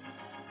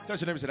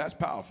 Touch your neighbor and say, that's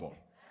powerful.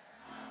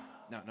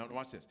 Now,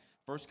 watch this.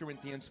 1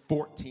 Corinthians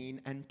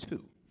 14 and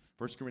 2.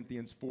 1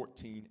 Corinthians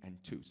 14 and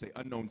 2. Say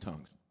unknown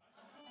tongues.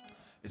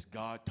 It's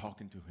God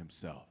talking to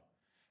himself.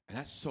 And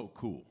that's so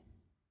cool.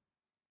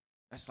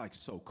 That's like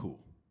so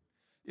cool.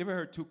 You ever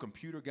heard two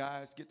computer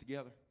guys get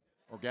together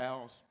or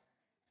gals?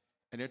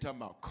 And they're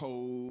talking about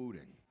code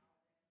and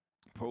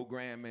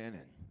programming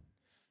and,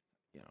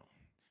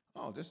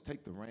 oh, just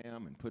take the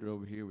RAM and put it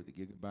over here with the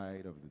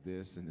gigabyte of the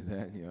this and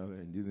that and the other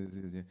and do this.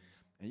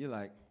 And you're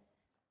like,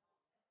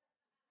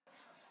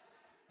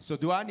 so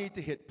do I need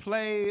to hit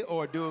play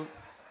or do?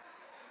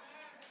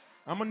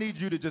 I'm going to need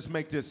you to just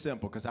make this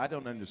simple because I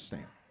don't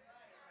understand.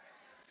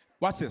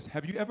 Watch this.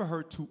 Have you ever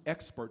heard two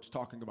experts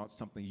talking about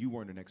something you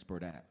weren't an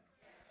expert at?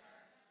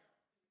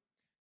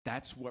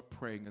 That's what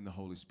praying in the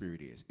Holy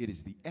Spirit is. It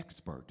is the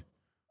expert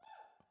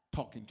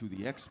talking to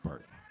the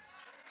expert.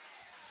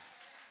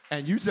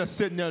 And you just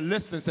sitting there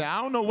listening saying,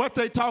 I don't know what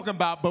they're talking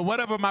about, but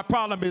whatever my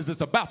problem is, it's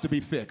about to be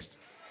fixed.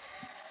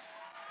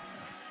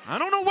 I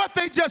don't know what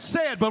they just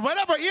said, but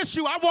whatever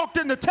issue I walked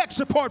in the tech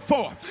support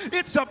for,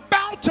 it's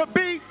about to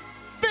be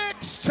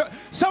fixed.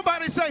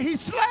 Somebody say he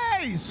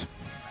slays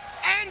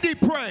and he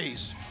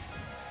prays.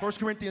 1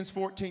 Corinthians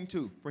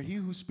 14:2. For he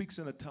who speaks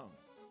in a tongue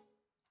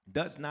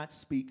does not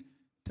speak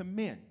to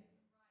men.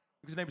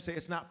 Because neighbor say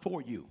it's not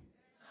for you,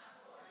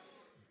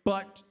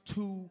 but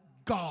to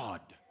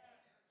God.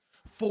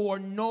 For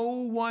no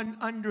one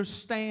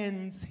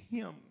understands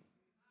him,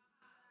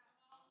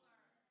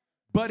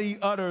 but he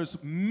utters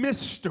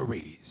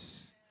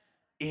mysteries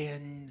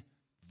in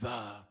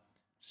the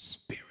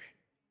Spirit.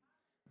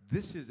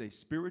 This is a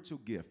spiritual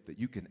gift that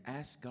you can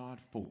ask God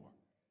for.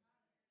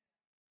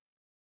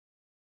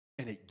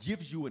 And it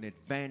gives you an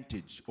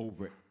advantage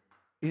over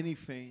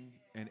anything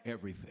and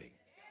everything.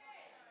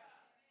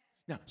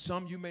 Now,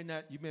 some you may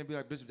be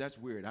like, Bishop, that's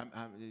weird.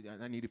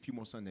 I need a few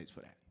more Sundays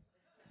for that.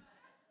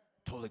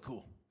 Totally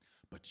cool.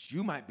 But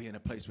you might be in a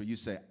place where you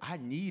say, I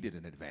needed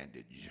an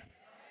advantage.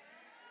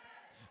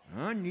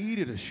 I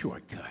needed a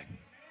shortcut.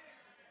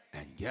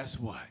 And guess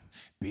what?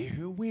 Be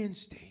here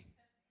Wednesday.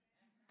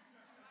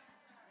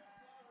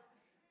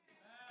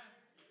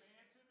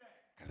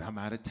 Because I'm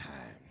out of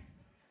time.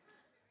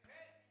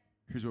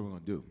 Here's what we're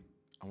going to do.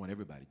 I want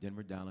everybody,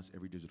 Denver, Dallas,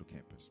 every digital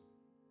campus.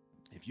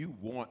 If you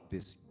want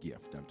this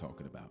gift I'm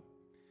talking about,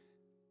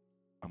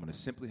 I'm going to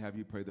simply have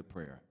you pray the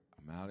prayer.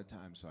 I'm out of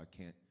time, so I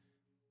can't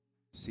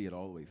see it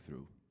all the way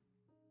through.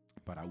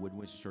 But I would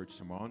miss church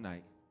tomorrow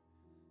night.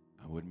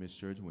 I would miss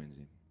church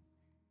Wednesday.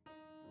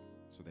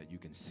 So that you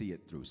can see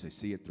it through. Say,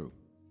 see it through.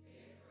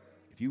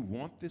 If you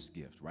want this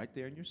gift right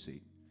there in your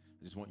seat,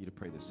 I just want you to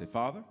pray this. Say,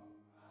 Father,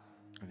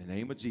 in the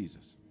name of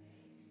Jesus,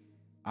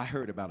 I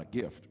heard about a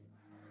gift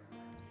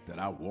that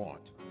I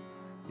want.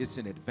 It's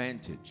an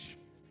advantage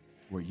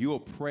where you'll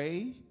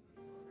pray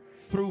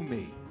through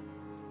me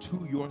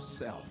to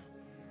yourself.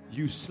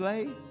 You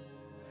slay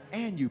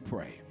and you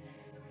pray.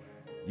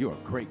 You're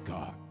a great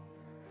God.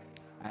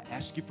 I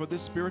ask you for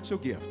this spiritual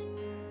gift.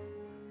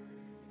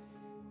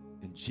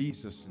 In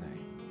Jesus'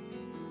 name,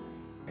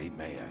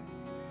 amen.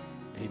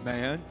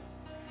 Amen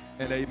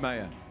and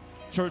amen.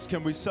 Church,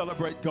 can we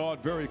celebrate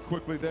God very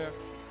quickly there?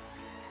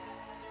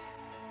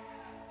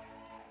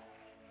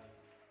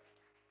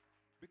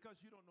 Because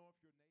you don't know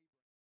if your neighbor...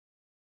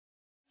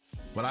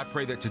 Well, I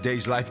pray that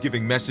today's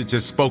life-giving message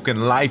has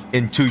spoken life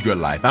into your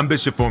life. I'm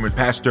Bishop Foreman,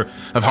 pastor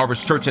of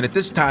Harvest Church, and at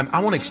this time, I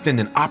want to extend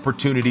an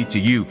opportunity to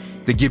you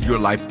to give your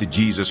life to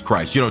Jesus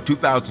Christ.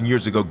 2,000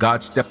 years ago,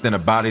 God stepped in a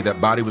body.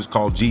 That body was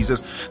called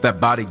Jesus.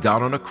 That body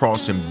got on a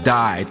cross and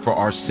died for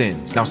our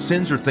sins. Now,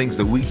 sins are things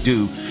that we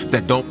do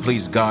that don't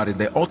please God, and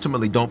they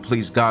ultimately don't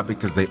please God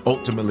because they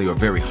ultimately are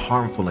very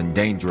harmful and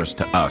dangerous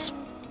to us.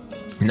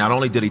 Not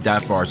only did he die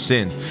for our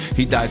sins,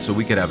 he died so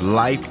we could have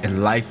life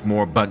and life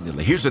more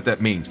abundantly. Here's what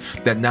that means,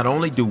 that not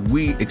only do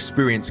we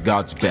experience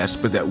God's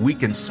best, but that we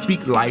can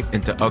speak life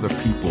into other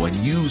people and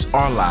use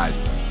our lives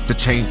to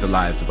change the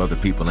lives of other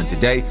people. And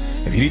today,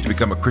 if you need to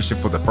become a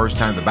Christian for the first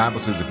time, the Bible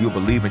says if you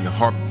believe in your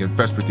heart and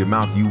confess with your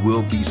mouth, you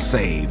will be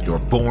saved or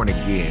born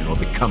again or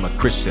become a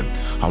Christian.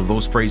 All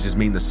those phrases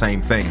mean the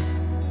same thing.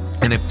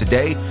 And if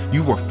today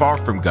you were far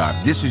from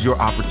God, this is your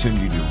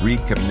opportunity to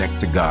reconnect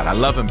to God. I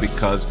love him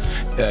because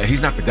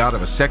he's not the God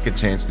of a second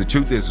chance. The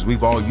truth is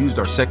we've all used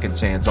our second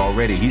chance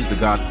already. He's the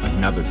God of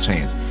another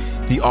chance.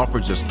 He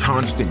offers us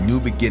constant new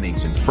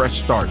beginnings and fresh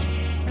starts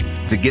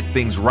to get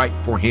things right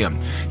for him.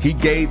 He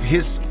gave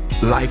his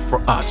life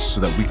for us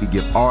so that we could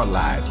give our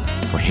lives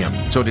for him.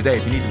 So today,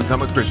 if you need to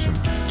become a Christian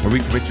or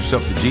recommit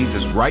yourself to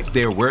Jesus right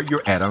there where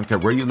you're at, I don't care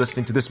where you're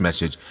listening to this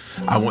message,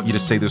 I want you to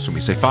say this with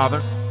me. Say,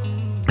 Father,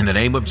 in the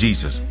name of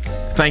Jesus,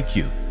 thank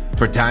you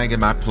for dying in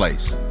my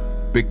place.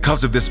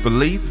 Because of this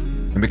belief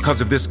and because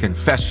of this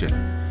confession,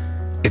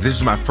 if this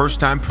is my first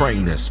time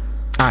praying this,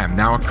 I am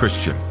now a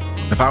Christian.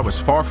 If I was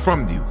far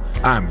from you,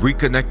 I am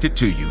reconnected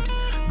to you.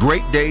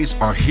 Great days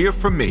are here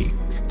for me.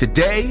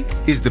 Today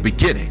is the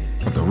beginning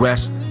of the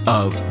rest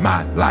of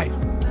my life.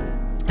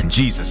 In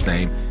Jesus'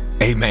 name,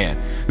 amen.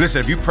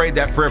 Listen, if you prayed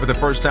that prayer for the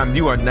first time,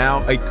 you are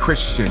now a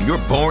Christian. You're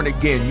born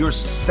again. You're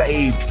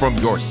saved from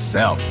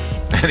yourself.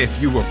 And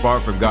if you were far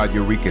from God,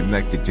 you're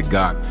reconnected to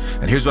God.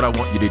 And here's what I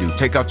want you to do.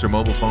 Take out your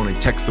mobile phone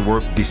and text the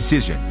word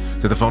decision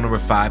to the phone number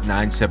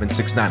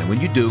 59769. And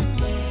when you do,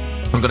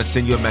 I'm going to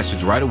send you a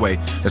message right away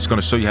that's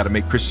going to show you how to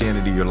make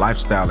Christianity your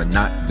lifestyle and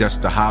not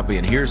just a hobby.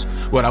 And here's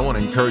what I want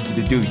to encourage you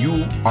to do.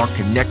 You are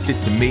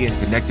connected to me and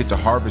connected to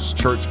Harvest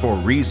Church for a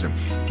reason.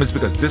 It's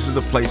because this is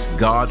the place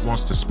God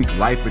wants to speak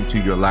life into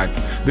your life.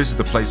 This is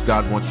the place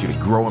God wants you to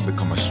grow and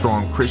become a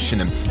strong Christian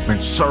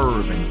and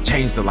serve and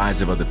change the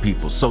lives of other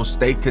people. So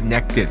stay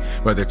connected,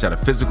 whether it's at a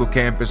physical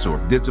campus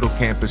or a digital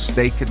campus.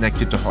 Stay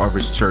connected to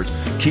Harvest Church.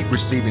 Keep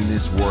receiving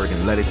this word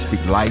and let it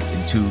speak life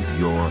into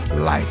your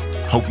life.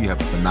 Hope you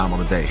have a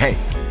phenomenal day. Hey,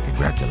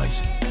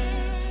 congratulations.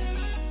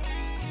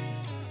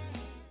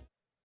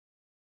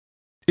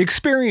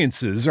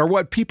 Experiences are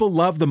what people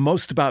love the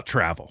most about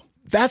travel.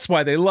 That's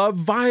why they love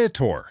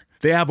Viator.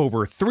 They have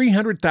over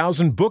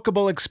 300,000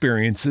 bookable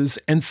experiences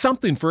and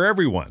something for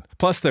everyone.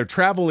 Plus, their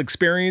travel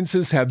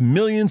experiences have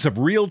millions of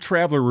real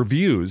traveler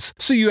reviews,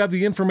 so you have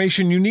the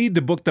information you need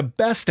to book the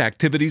best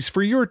activities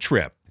for your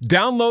trip.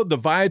 Download the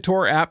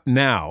Viator app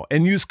now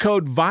and use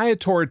code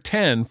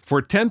Viator10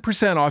 for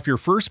 10% off your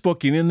first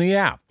booking in the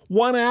app.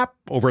 One app,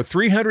 over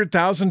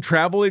 300,000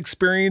 travel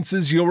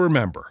experiences you'll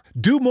remember.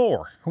 Do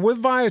more with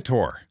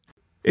Viator.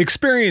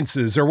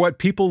 Experiences are what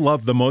people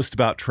love the most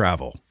about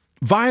travel.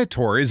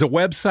 Viator is a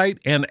website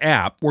and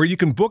app where you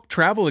can book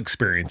travel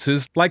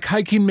experiences like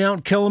hiking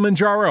Mount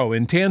Kilimanjaro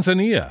in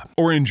Tanzania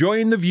or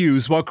enjoying the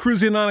views while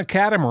cruising on a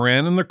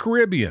catamaran in the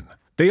Caribbean.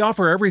 They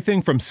offer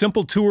everything from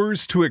simple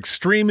tours to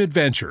extreme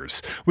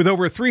adventures. With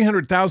over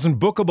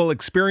 300,000 bookable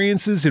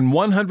experiences in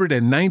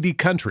 190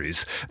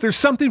 countries, there's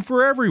something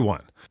for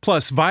everyone.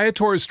 Plus,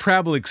 Viator's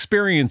travel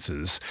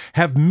experiences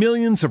have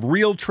millions of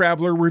real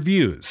traveler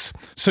reviews,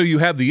 so you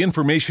have the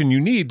information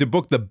you need to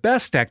book the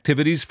best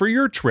activities for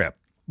your trip.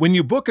 When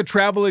you book a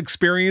travel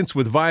experience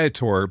with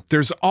Viator,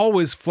 there's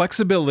always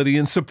flexibility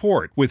and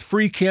support with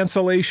free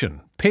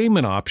cancellation,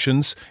 payment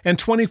options, and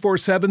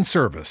 24/7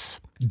 service.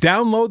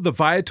 Download the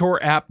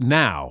Viator app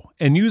now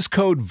and use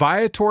code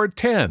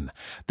Viator10.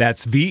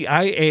 That's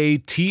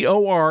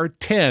Viator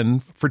 10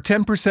 for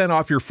 10%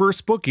 off your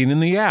first booking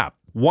in the app.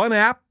 One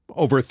app,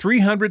 over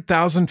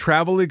 300,000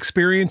 travel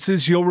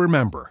experiences you'll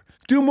remember.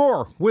 Do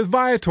more with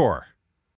Viator.